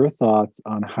hear your thoughts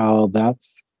on how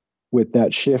that's, with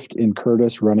that shift in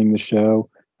Curtis running the show,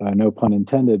 no pun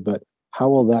intended, but how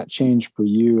will that change for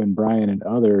you and Brian and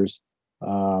others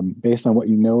based on what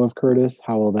you know of Curtis?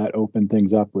 How will that open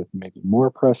things up with maybe more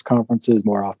press conferences,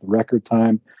 more off the record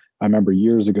time? I remember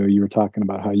years ago, you were talking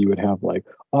about how you would have like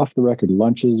off the record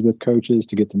lunches with coaches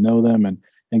to get to know them and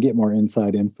get more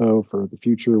inside info for the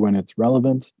future when it's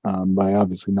relevant, by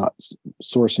obviously not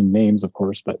sourcing names, of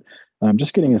course, but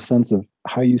just getting a sense of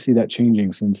how you see that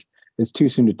changing, since it's too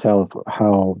soon to tell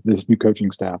how this new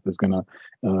coaching staff is going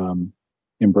to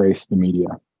embrace the media.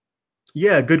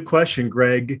 Yeah, good question,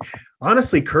 Greg.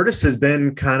 Honestly, Curtis has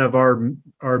been kind of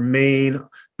our main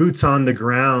boots on the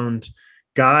ground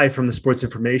guy from the sports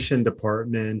information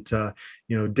department.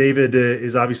 David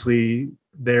is obviously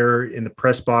there in the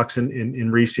press box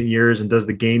in recent years and does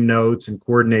the game notes and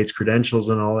coordinates credentials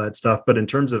and all that stuff. But in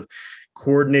terms of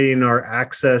coordinating our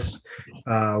access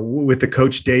with the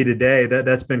coach day to day,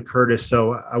 that's been Curtis.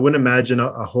 So I wouldn't imagine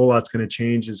a whole lot's going to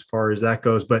change as far as that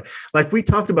goes. But like we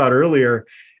talked about earlier,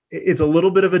 it's a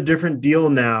little bit of a different deal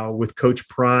now with Coach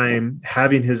Prime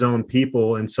having his own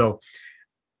people. And so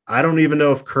I don't even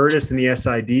know if Curtis and the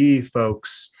SID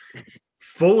folks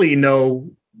fully know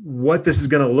what this is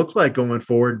going to look like going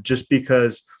forward, just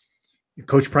because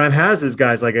Coach Prime has his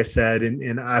guys, like I said,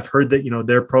 and I've heard that,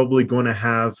 they're probably going to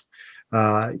have,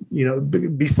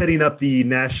 be setting up the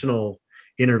national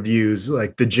interviews,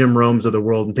 like the Jim Romes of the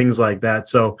world and things like that.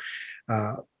 So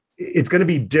it's going to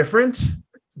be different,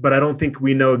 but I don't think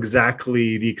we know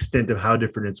exactly the extent of how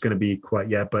different it's going to be quite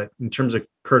yet. But in terms of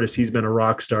Curtis, he's been a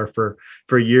rock star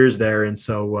for years there. And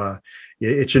so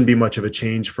it shouldn't be much of a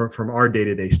change from our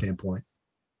day-to-day standpoint.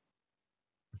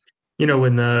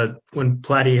 When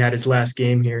Platty had his last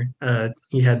game here,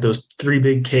 he had those 3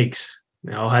 big cakes.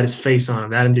 They all had his face on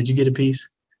them. Adam, did you get a piece?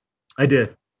 I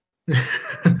did.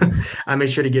 I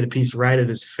made sure to get a piece right of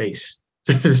his face.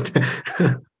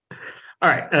 All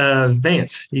right,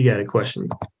 Vance, you got a question.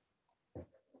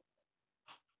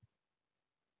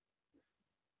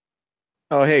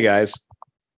 Oh, hey guys.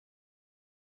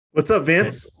 What's up,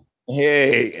 Vance?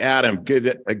 Hey, Adam.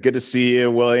 Good to see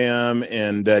you, William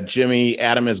and Jimmy.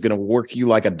 Adam is going to work you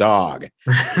like a dog.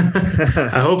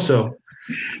 I hope so.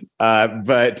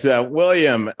 But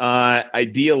William,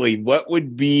 ideally, what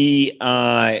would be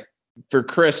for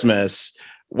Christmas?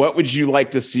 What would you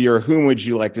like to see, or whom would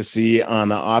you like to see on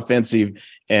the offensive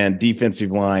and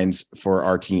defensive lines for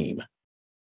our team?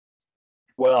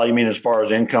 Well, you mean as far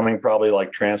as incoming, probably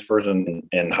like transfers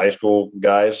and high school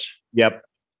guys? Yep.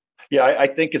 Yeah, I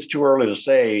think it's too early to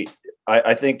say.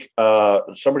 I think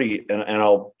somebody, and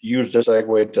I'll use this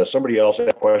segue to somebody else had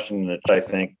a question that I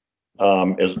think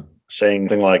is saying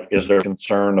something like, is there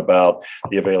concern about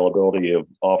the availability of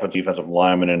offensive, defensive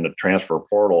linemen in the transfer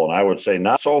portal? And I would say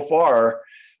not so far,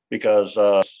 because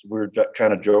we were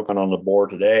kind of joking on the board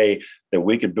today that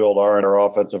we could build our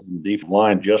offensive and defensive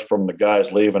line just from the guys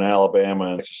leaving Alabama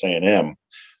and Texas A&M.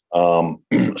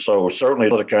 So certainly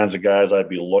those are the kinds of guys I'd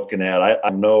be looking at.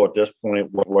 I know at this point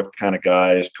what kind of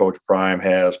guys Coach Prime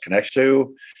has connection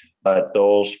to, but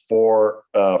those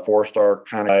four-star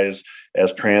kind of guys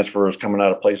as transfers coming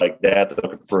out of places like that,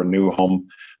 looking for a new home,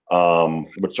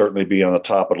 would certainly be on the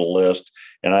top of the list.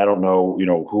 And I don't know,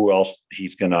 who else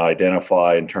he's going to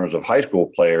identify in terms of high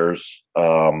school players.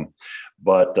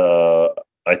 But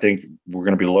I think we're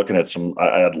going to be looking at some.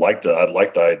 I'd like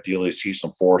to ideally see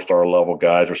some 4-star level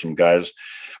guys, or some guys.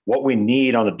 What we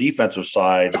need on the defensive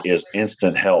side is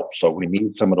instant help. So we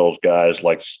need some of those guys,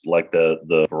 like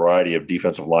the variety of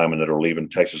defensive linemen that are leaving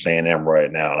Texas A&M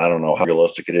right now. And I don't know how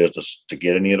realistic it is to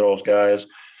get any of those guys.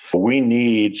 But we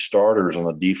need starters on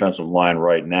the defensive line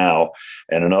right now,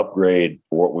 and an upgrade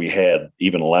for what we had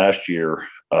even last year,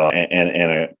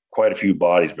 and quite a few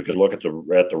bodies. Because look at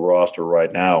the roster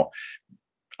right now.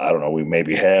 I don't know. We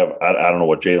maybe have. I don't know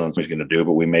what Jalen's going to do,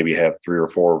 but we maybe have 3 or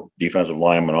 4 defensive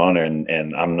linemen on there,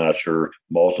 and I'm not sure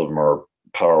most of them are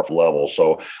powerful level.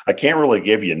 So I can't really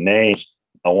give you names.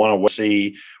 I want to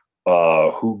see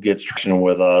who gets traction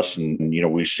with us, and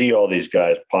we see all these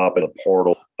guys pop in the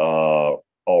portal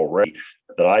already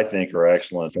that I think are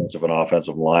excellent defensive and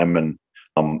offensive linemen.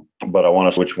 But I want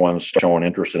to see which ones start showing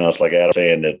interest in us, like Adam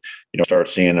saying, that start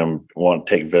seeing them want to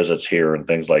take visits here and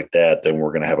things like that. Then we're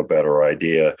going to have a better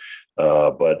idea.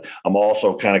 But I'm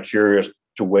also kind of curious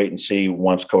to wait and see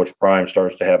once Coach Prime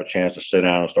starts to have a chance to sit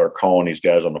down and start calling these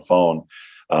guys on the phone.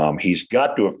 He's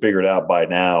got to have figured out by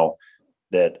now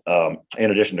that in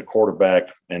addition to quarterback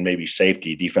and maybe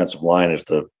safety, defensive line is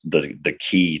the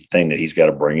key thing that he's got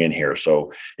to bring in here.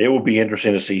 So it will be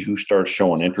interesting to see who starts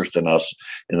showing interest in us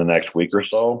in the next week or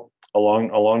so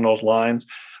along those lines.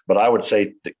 But I would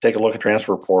say take a look at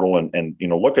transfer portal and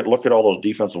look at all those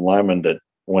defensive linemen that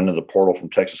went into the portal from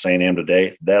Texas A&M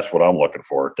today. That's what I'm looking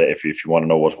for. If you want to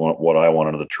know what I want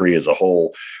under the tree as a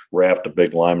whole raft of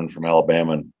big linemen from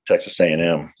Alabama and Texas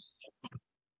A&M.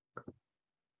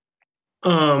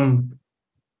 One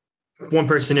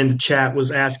person in the chat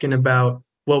was asking about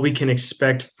what we can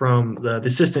expect from the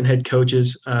assistant head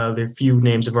coaches. Their few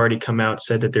names have already come out,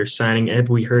 said that they're signing. Have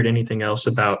we heard anything else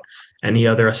about any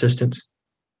other assistants?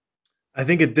 I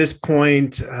think at this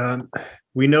point,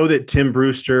 we know that Tim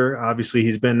Brewster, obviously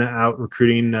he's been out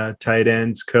recruiting tight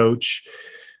ends coach.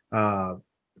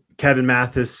 Kevin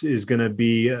Mathis is going to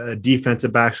be a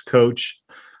defensive backs coach.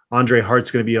 Andre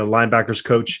Hart's going to be a linebackers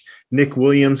coach. Nick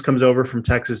Williams comes over from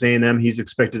Texas A&M. He's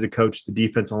expected to coach the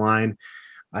defensive line.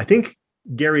 I think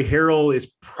Gary Harrell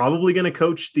is probably going to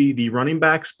coach the running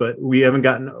backs, but we haven't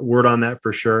gotten word on that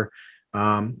for sure.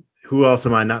 Who else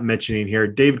am I not mentioning here?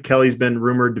 David Kelly's been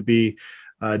rumored to be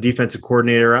defensive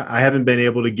coordinator. I haven't been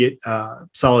able to get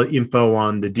solid info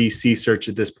on the DC search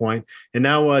at this point. And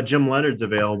now Jim Leonard's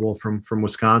available from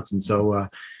Wisconsin. So,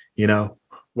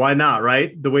 why not,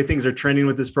 right? The way things are trending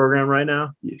with this program right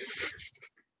now.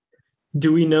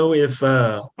 Do we know if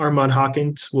Armand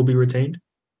Hawkins will be retained?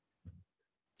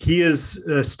 He is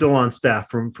still on staff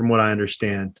from what I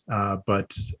understand,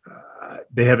 but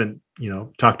they haven't,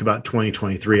 talked about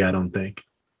 2023, I don't think.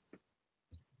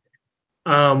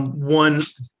 One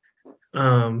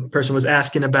person was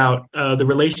asking about the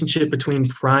relationship between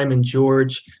Prime and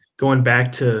George going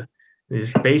back to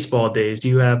his baseball days. Do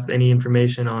you have any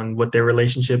information on what their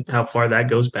relationship, how far that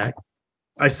goes back?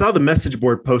 I saw the message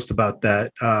board post about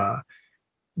that.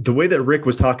 The way that Rick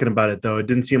was talking about it, though, it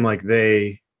didn't seem like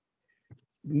they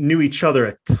knew each other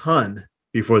a ton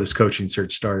before this coaching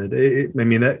search started.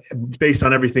 That based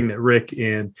on everything that Rick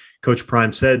and Coach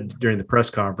Prime said during the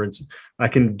press conference, I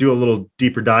can do a little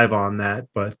deeper dive on that.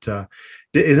 But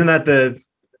isn't that the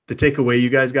takeaway you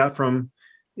guys got from?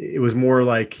 It was more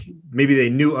like maybe they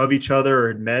knew of each other or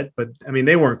had met, but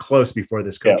they weren't close before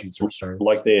this coaching search started.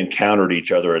 Like they encountered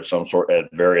each other at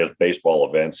various baseball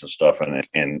events and stuff, but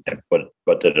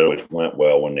that it always went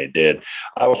well when they did.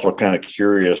 I was also kind of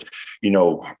curious,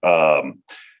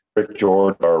 Rick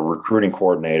George, our recruiting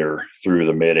coordinator through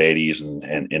the mid '80s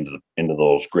and into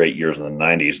those great years in the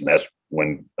 '90s, and that's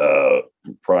when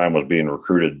Prime was being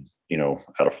recruited,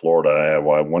 out of Florida.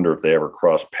 I wonder if they ever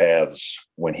crossed paths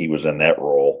when he was in that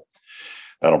role.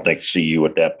 I don't think CU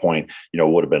at that point,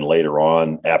 would have been later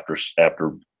on after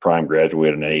Prime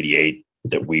graduated in '88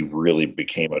 that we really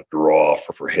became a draw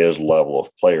for his level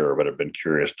of player. But I've been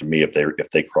curious to me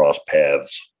if they crossed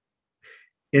paths.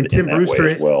 And Tim Brewster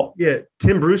as well. Yeah,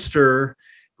 Tim Brewster,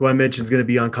 who I mentioned, is going to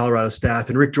be on Colorado staff,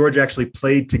 and Rick George actually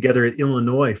played together at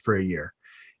Illinois for a year.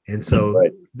 And so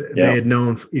they had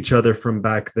known each other from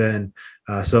back then.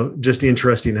 So just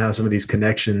interesting how some of these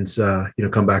connections,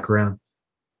 come back around.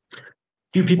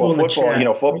 Few people in the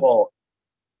chat. Football,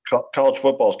 college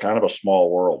football is kind of a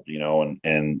small world,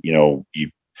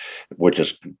 which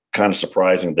is kind of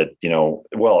surprising that,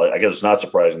 I guess it's not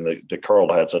surprising that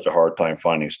Carl had such a hard time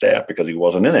finding staff because he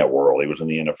wasn't in that world. He was in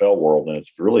the NFL world, and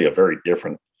it's really a very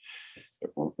different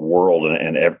world,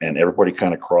 and everybody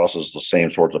kind of crosses the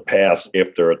same sorts of paths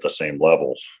if they're at the same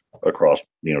levels across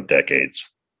decades.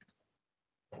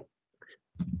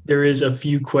 There is a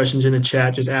few questions in the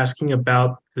chat just asking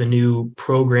about the new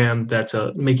program that's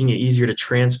making it easier to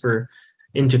transfer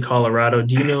into Colorado.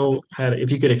 Do you know if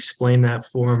you could explain that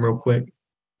for him real quick?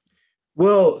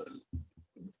 Well,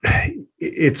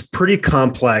 it's pretty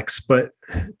complex, but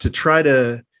to try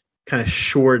to kind of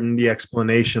shorten the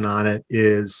explanation on it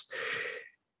is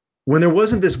when there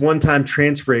wasn't this one-time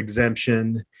transfer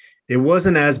exemption, it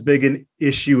wasn't as big an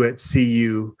issue at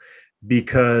CU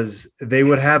because they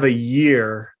would have a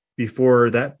year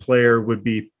before that player would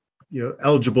be,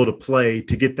 eligible to play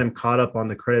to get them caught up on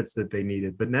the credits that they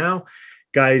needed. But now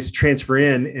guys transfer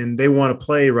in and they want to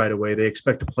play right away. They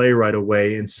expect to play right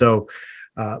away. And so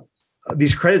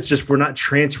these credits just were not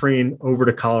transferring over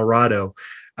to Colorado.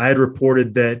 I had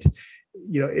reported that,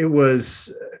 it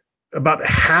was about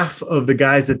half of the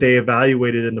guys that they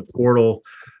evaluated in the portal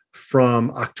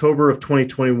from October of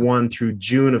 2021 through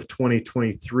June of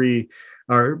 2023,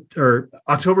 or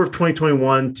October of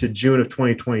 2021 to June of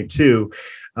 2022.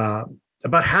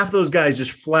 About half of those guys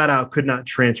just flat out could not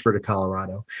transfer to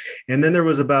Colorado. And then there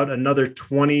was about another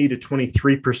 20 to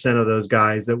 23% of those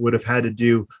guys that would have had to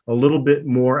do a little bit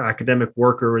more academic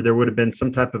work, or there would have been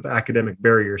some type of academic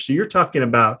barrier. So you're talking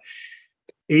about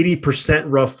 80%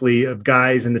 roughly of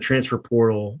guys in the transfer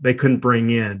portal they couldn't bring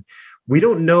in. We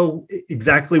don't know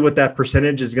exactly what that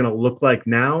percentage is going to look like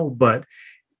now, but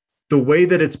the way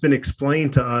that it's been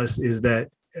explained to us is that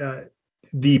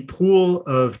the pool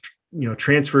of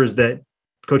transfers that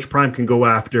Coach Prime can go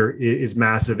after is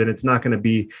massive, and it's not going to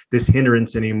be this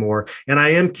hindrance anymore. And I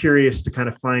am curious to kind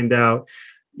of find out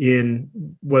in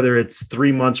whether it's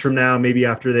 3 months from now, maybe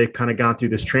after they've kind of gone through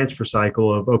this transfer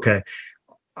cycle of, okay,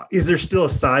 is there still a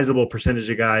sizable percentage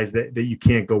of guys that you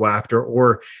can't go after,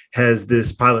 or has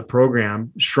this pilot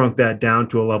program shrunk that down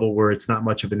to a level where it's not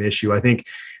much of an issue? I think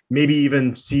maybe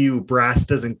even CU brass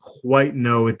doesn't quite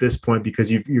know at this point,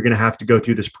 because you're going to have to go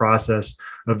through this process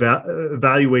of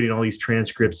evaluating all these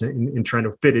transcripts and trying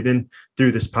to fit it in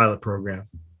through this pilot program.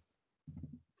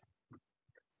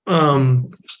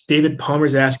 David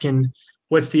Palmer's asking,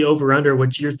 what's the over-under,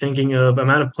 what you're thinking of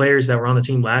amount of players that were on the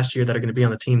team last year that are going to be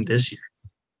on the team this year?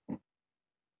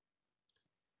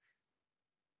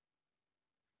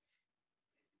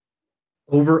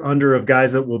 Over under of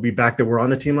guys that will be back that were on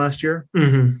the team last year?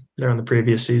 Mm-hmm. They're on the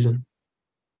previous season.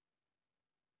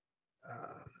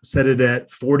 Set it at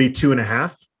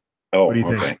 42.5. Oh, what do you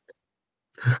okay. think?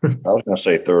 I was going to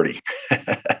say 30.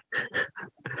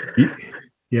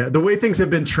 Yeah, the way things have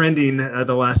been trending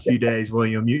the last few days,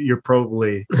 William, you're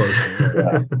probably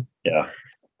closer. Yeah.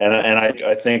 And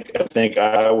I think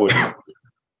I would.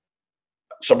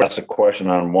 somebody asked a question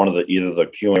on one of the either the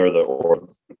Q&A or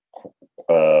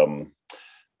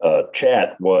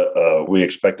chat. What we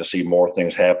expect to see more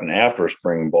things happen after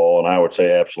spring ball, and I would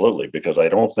say absolutely, because I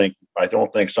don't think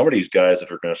some of these guys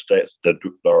that are going to stay, that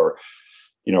are,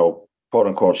 quote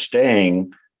unquote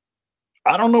staying.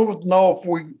 I don't know if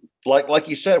we like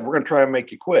you said, we're going to try and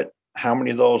make you quit. How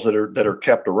many of those that are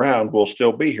kept around will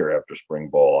still be here after spring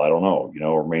ball? I don't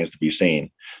know. Remains to be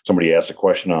seen. Somebody asked a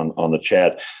question on the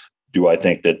chat. Do I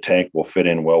think that Tank will fit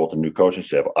in well with the new coaching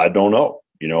staff? I don't know.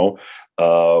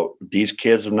 These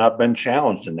kids have not been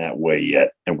challenged in that way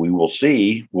yet, and we will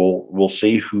see. We'll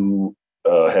see who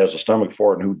has a stomach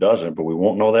for it and who doesn't, but we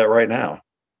won't know that right now.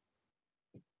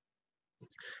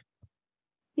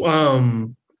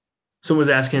 Someone was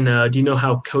asking, do you know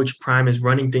how Coach Prime is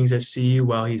running things at CU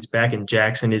while he's back in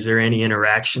Jackson? Is there any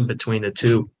interaction between the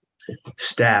two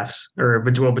staffs, or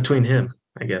between him,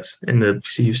 I guess, and the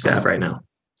CU staff right now?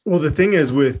 Well, the thing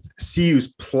is with CU's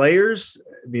players,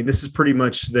 I mean, this is pretty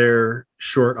much their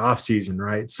short off season,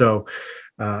 right? So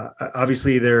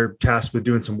obviously they're tasked with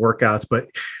doing some workouts, but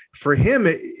for him,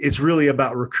 it's really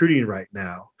about recruiting right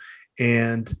now.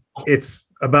 And it's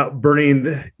about burning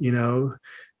the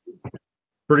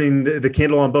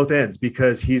candle on both ends,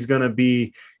 because he's going to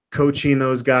be coaching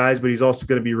those guys, but he's also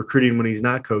going to be recruiting when he's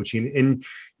not coaching. And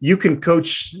you can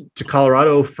coach to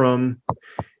Colorado from,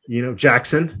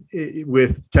 Jackson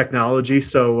with technology.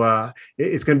 So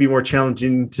it's going to be more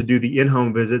challenging to do the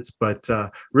in-home visits, but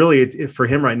really for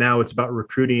him right now, it's about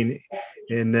recruiting.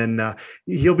 And then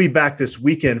he'll be back this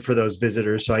weekend for those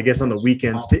visitors. So I guess on the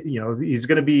weekends, he's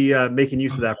going to be making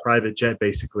use of that private jet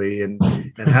basically, and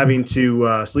having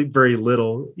to sleep very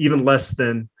little, even less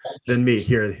than me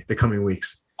here the coming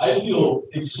weeks. I feel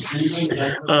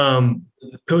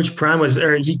Coach Prime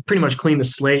he pretty much cleaned the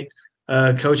slate,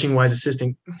 coaching wise,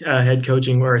 assistant head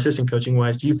coaching or assistant coaching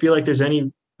wise. Do you feel like there's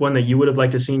anyone that you would have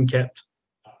liked to seen kept?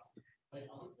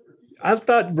 I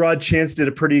thought Rod Chance did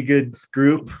a pretty good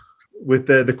group with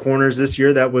the corners this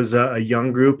year. That was a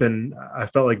young group, and I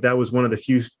felt like that was one of the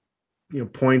few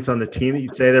points on the team that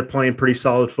you'd say they're playing pretty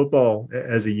solid football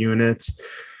as a unit.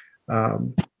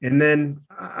 And then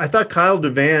I thought Kyle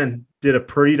Devan did a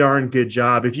pretty darn good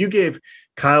job. If you gave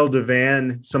Kyle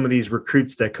Devan some of these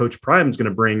recruits that Coach Prime is going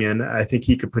to bring in, I think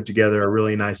he could put together a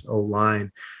really nice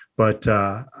O-line. But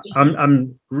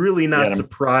I'm really not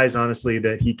surprised, honestly,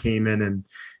 that he came in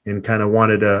and kind of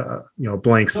wanted a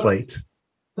blank slate.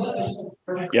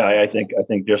 Yeah, I think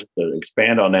just to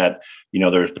expand on that,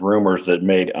 there's the rumors that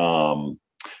maybe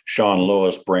Sean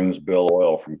Lewis brings Bill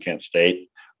O'Boyle from Kent State.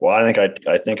 Well, I think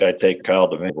I'd take Kyle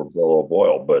Devan over Bill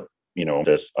O'Boyle, but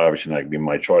that's obviously not going to be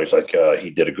my choice. He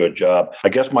did a good job. I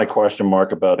guess my question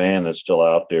mark about Van that's still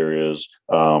out there is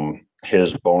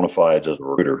his bona fides as a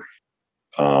recruiter.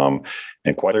 And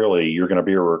quite clearly, you're going to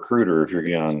be a recruiter if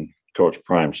you're on Coach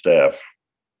Prime's staff.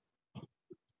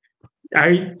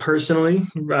 I personally,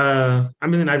 I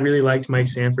really liked Mike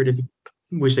Sanford.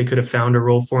 Wish they could have found a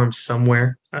role for him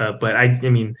somewhere. But I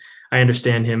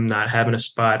understand him not having a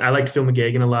spot. I liked Phil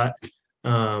McGagan a lot.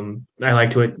 I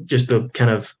liked just the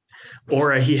kind of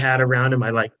aura he had around him. I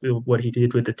liked what he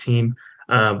did with the team.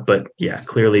 But yeah,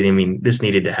 clearly, this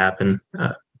needed to happen.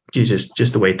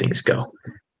 Just the way things go.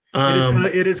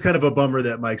 It is kind of a bummer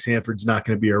that Mike Sanford's not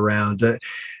going to be around.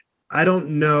 I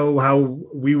don't know how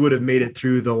we would have made it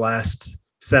through the last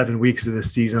 7 weeks of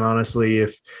this season, honestly,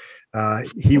 if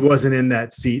he wasn't in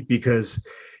that seat, because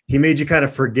he made you kind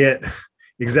of forget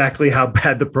exactly how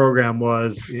bad the program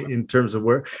was in terms of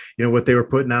where, what they were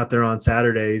putting out there on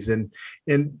Saturdays. And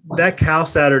that Cal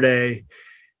Saturday,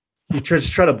 you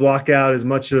just try to block out as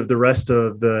much of the rest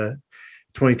of the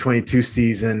 2022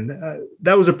 season.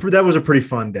 That was a pretty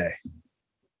fun day.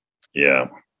 Yeah.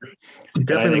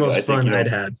 Definitely the most fun I'd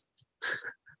had.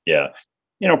 Yeah.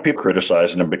 People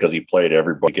criticizing him because he played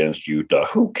everybody against Utah.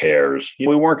 Who cares?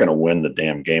 We weren't going to win the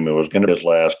damn game. It was going to be his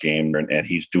last game, and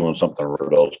he's doing something for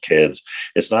those kids.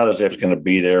 It's not as if it's going to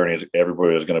be there and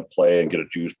everybody is going to play and get a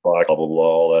juice box, blah, blah, blah,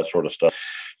 all that sort of stuff.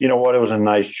 You know what? It was a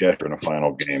nice gesture in a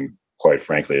final game, quite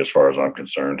frankly, as far as I'm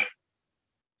concerned.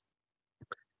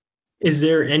 Is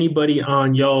there anybody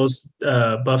on y'all's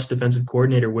Buffs defensive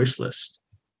coordinator wish list?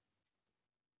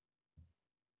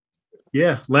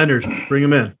 Yeah, Leonard, bring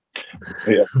him in.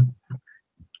 Yeah.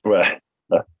 Well,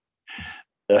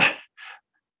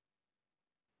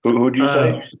 who'd you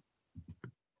say?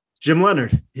 Jim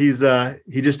Leonard. He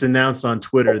just announced on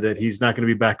Twitter that he's not going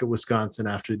to be back at Wisconsin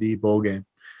after the bowl game.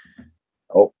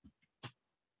 Oh.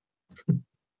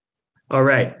 All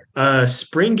right.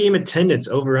 Spring game attendance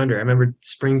over under. I remember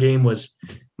spring game was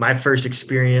my first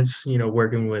experience,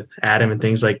 working with Adam and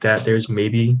things like that, there's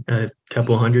maybe a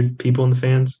couple hundred people in the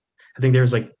fans. I think there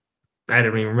was like, I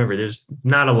don't even remember. There's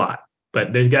not a lot,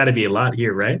 but there's got to be a lot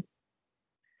here, right?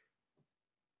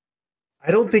 I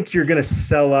don't think you're going to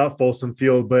sell out Folsom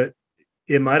Field, but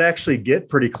it might actually get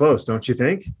pretty close, don't you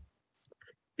think?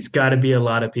 It's got to be a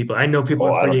lot of people. I know people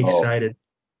are pretty excited.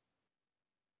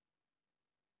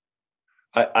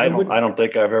 I don't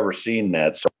think I've ever seen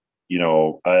that. So,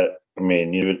 I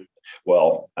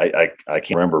can't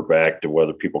remember back to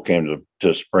whether people came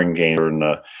to spring games during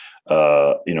the,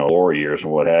 glory years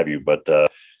and what have you. But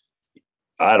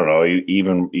I don't know.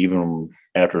 Even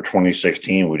after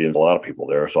 2016, we didn't have a lot of people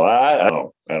there. So I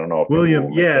don't know.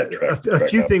 William, a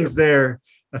few things there.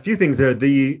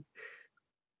 The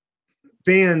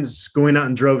fans going out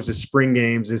in droves to spring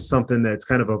games is something that's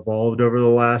kind of evolved over the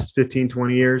last 15,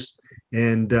 20 years.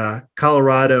 And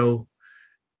Colorado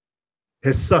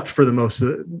has sucked for the most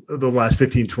of the last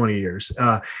 15, 20 years.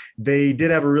 They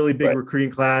did have a really big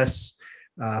recruiting class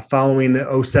following the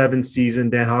 2007 season.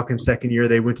 Dan Hawkins' second year,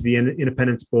 they went to the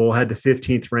Independence Bowl, had the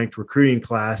 15th ranked recruiting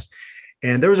class.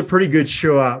 And there was a pretty good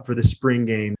show out for the spring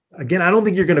game. Again, I don't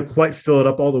think you're going to quite fill it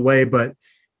up all the way, but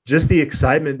just the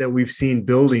excitement that we've seen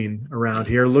building around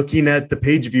here, looking at the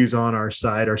page views on our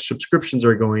site, our subscriptions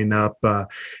are going up.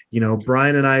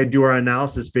 Brian and I do our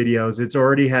analysis videos. It's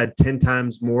already had 10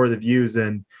 times more of the views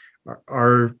than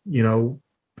our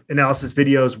analysis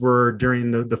videos were during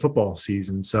the football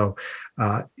season. So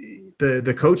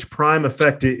the Coach Prime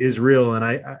effect is real. And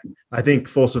I think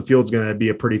Folsom Field's going to be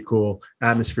a pretty cool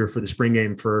atmosphere for the spring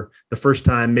game for the first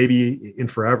time, maybe in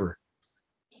forever.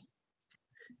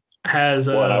 I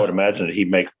would imagine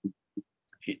that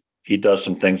he does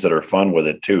some things that are fun with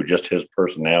it too. Just his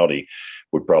personality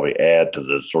would probably add to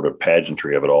the sort of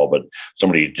pageantry of it all. But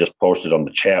somebody just posted on the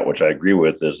chat, which I agree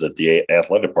with, is that the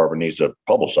athletic department needs to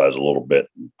publicize a little bit,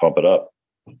 pump it up.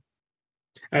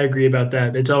 I agree about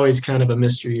that. It's always kind of a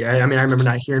mystery. I remember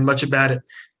not hearing much about it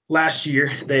last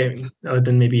year. Other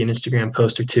than maybe an Instagram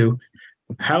post or two.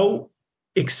 How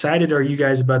excited are you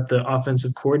guys about the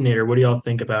offensive coordinator? What do y'all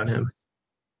think about him?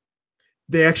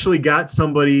 They actually got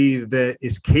somebody that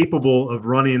is capable of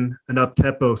running an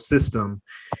up-tempo system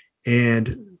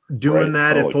and doing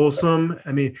that at Folsom.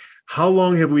 I mean, how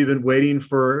long have we been waiting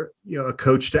for a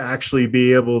coach to actually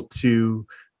be able to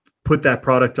put that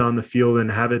product on the field and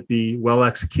have it be well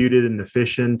executed and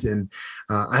efficient? And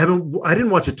I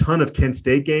didn't watch a ton of Kent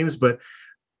State games, but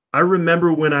I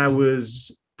remember when I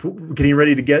was getting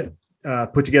ready to get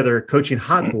put together coaching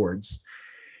hot boards.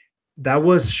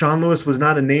 Sean Lewis was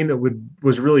not a name that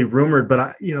was really rumored,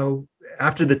 but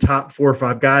after the top 4 or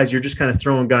 5 guys, you're just kind of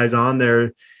throwing guys on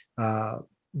there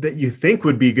that you think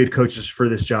would be good coaches for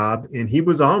this job. And he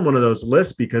was on one of those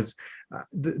lists because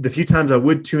the few times I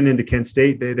would tune into Kent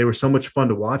State, they were so much fun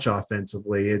to watch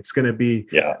offensively. It's going to be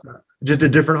just a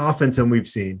different offense than we've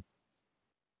seen.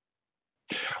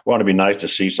 Well, it'd be nice to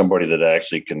see somebody that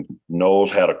actually knows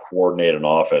how to coordinate an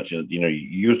offense. You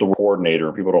use the word coordinator,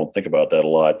 and people don't think about that a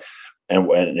lot. And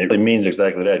it means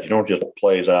exactly that. You don't just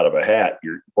plays out of a hat.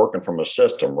 You're working from a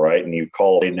system, right? And you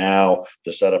call it now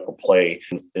to set up a play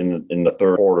in the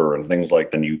third quarter and things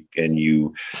like that. And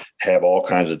you have all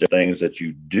kinds of things that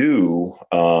you do.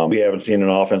 We haven't seen an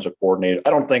offensive coordinator. I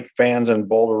don't think fans in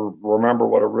Boulder remember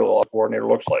what a real coordinator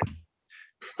looks like,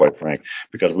 quite frank,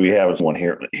 because we haven't one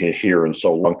here in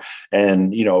so long.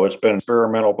 And, it's been an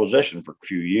experimental position for a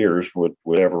few years with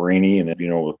Everini and,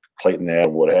 with Clayton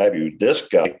and what have you. This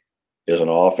guy is an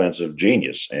offensive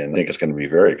genius, and I think it's going to be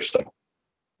very exciting.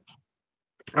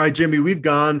 All right, Jimmy, we've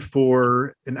gone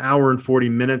for an hour and 40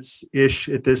 minutes-ish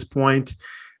at this point.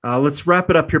 Let's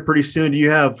wrap it up here pretty soon. Do you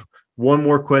have one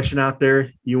more question out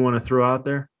there you want to throw out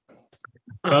there?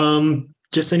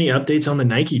 Just any updates on the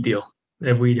Nike deal?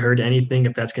 Have we heard anything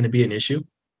if that's going to be an issue?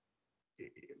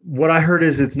 What I heard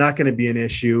is it's not going to be an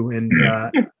issue. And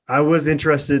I was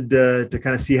interested to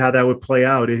kind of see how that would play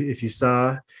out. If you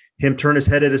saw him turn his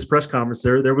head at his press conference,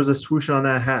 there was a swoosh on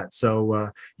that hat.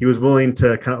 So he was willing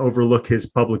to kind of overlook his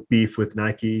public beef with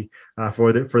Nike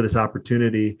for this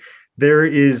opportunity. There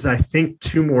is, I think,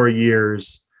 2 more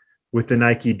years with the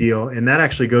Nike deal, and that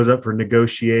actually goes up for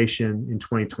negotiation in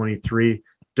 2023.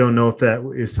 Don't know if that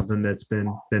is something that's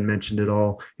been mentioned at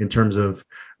all in terms of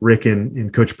Rick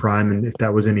and Coach Prime, and if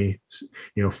that was any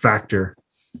factor.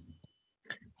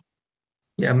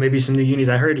 Yeah, maybe some new unis.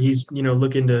 I heard he's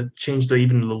looking to change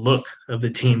even the look of the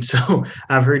team. So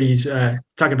I've heard he's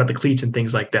talking about the cleats and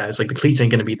things like that. It's like the cleats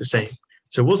ain't going to be the same.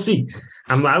 So we'll see.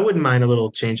 I wouldn't mind a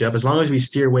little change up as long as we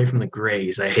steer away from the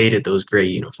grays. I hated those gray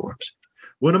uniforms.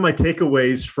 one of my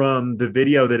takeaways from the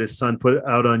video that his son put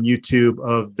out on YouTube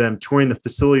of them touring the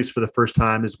facilities for the first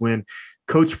time is when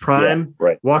Coach Prime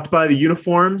walked by the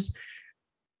uniforms.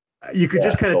 You could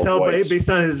just kind of tell based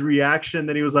on his reaction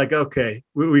that he was like, okay,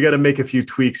 we got to make a few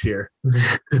tweaks here.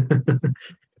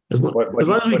 as long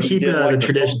as we keep the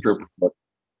traditions.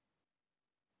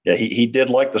 Yeah, he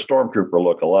did like the Stormtrooper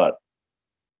look a lot.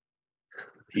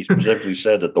 He specifically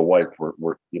said that the whites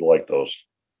he liked those.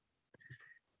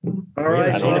 All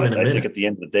right. I think at the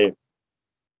end of the day,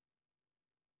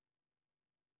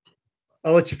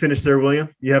 I'll let you finish there, William.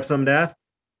 You have something to add?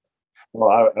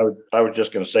 Well, I was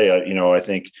just going to say, I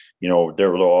think,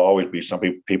 there will always be some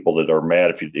people that are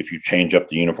mad if you change up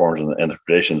the uniforms and the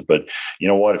traditions. But you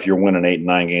know what? If you're winning 8 and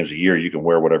 9 games a year, you can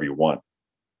wear whatever you want.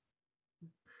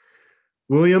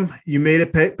 William, you made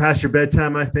it past your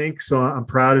bedtime, I think. So I'm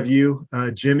proud of you.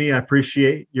 Jimmy, I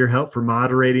appreciate your help for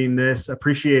moderating this. I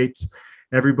appreciate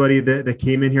everybody that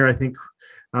came in here. I think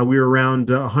we were around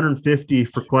 150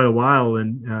 for quite a while,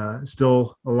 and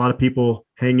still a lot of people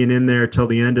hanging in there till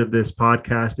the end of this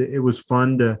podcast. It was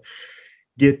fun to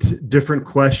get different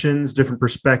questions, different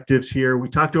perspectives here. We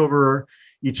talked over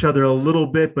each other a little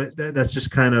bit, but that's just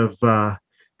kind of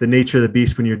the nature of the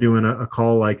beast when you're doing a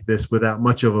call like this without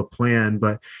much of a plan.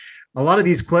 But a lot of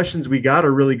these questions we got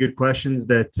are really good questions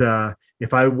that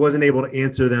if I wasn't able to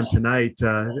answer them tonight,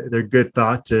 they're good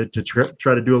thought to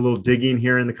try to do a little digging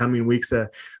here in the coming weeks.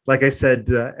 Like I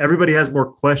said, everybody has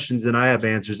more questions than I have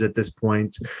answers at this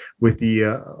point with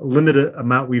the limited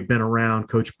amount we've been around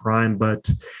Coach Prime, but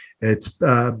it's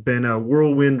been a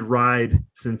whirlwind ride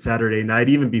since Saturday night,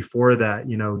 even before that,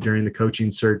 during the coaching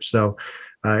search. So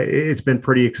it's been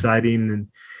pretty exciting,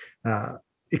 and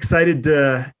excited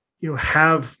to,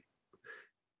 have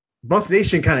Buff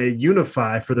Nation kind of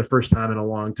unify for the first time in a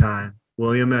long time.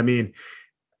 William, I mean,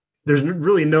 there's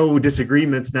really no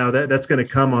disagreements now. That's going to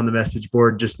come on the message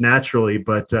board just naturally,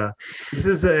 but this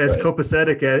is as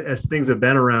copacetic as things have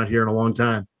been around here in a long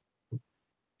time.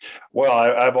 Well,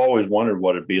 I've always wondered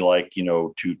what it'd be like,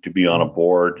 to be on a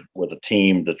board with a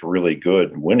team that's really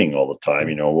good, winning all the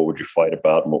time. What would you fight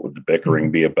about, and what would the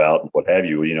bickering be about, and what have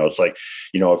you? It's like,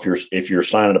 if you're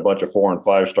signing a bunch of 4- and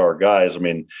 5-star guys, I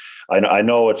mean, I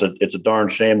know it's a darn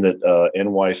shame that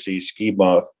NYC Ski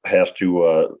Buff has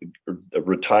to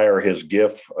retire his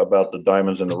gif about the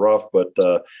diamonds in the rough, but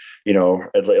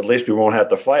at least we won't have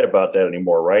to fight about that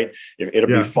anymore, right?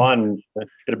 It'll be fun.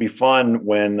 It'll be fun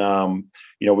when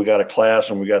we got a class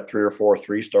and we got 3 or 4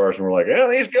 3-stars, and we're like, yeah,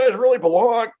 these guys really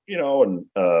belong,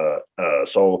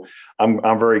 so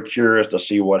I'm very curious to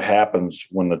see what happens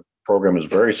when the program is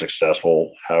very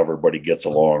successful, how everybody gets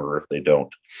along, or if they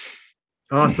don't.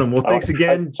 Awesome. Well, thanks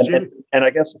again, Jim. And I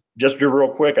guess just real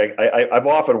quick, I've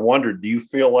often wondered, do you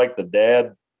feel like the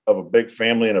dad of a big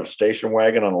family in a station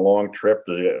wagon on a long trip?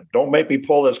 Don't make me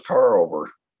pull this car over.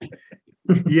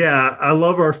 Yeah, I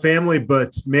love our family,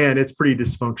 but man, it's pretty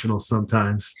dysfunctional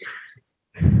sometimes.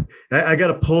 I got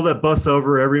to pull that bus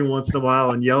over every once in a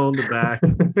while and yell in the back.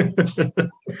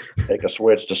 Take a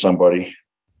switch to somebody.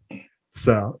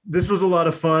 So this was a lot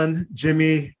of fun.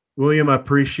 Jimmy, William, I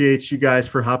appreciate you guys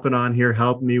for hopping on here,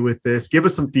 helping me with this. Give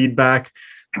us some feedback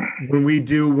when we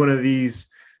do one of these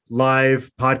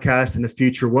live podcasts in the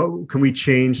future. What can we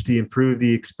change to improve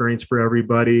the experience for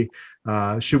everybody?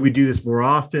 Should we do this more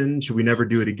often? Should we never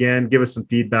do it again? Give us some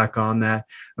feedback on that.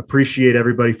 Appreciate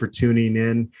everybody for tuning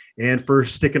in and for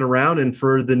sticking around, and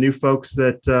for the new folks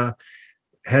that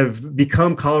have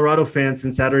become Colorado fans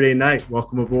since Saturday night.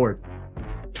 Welcome aboard.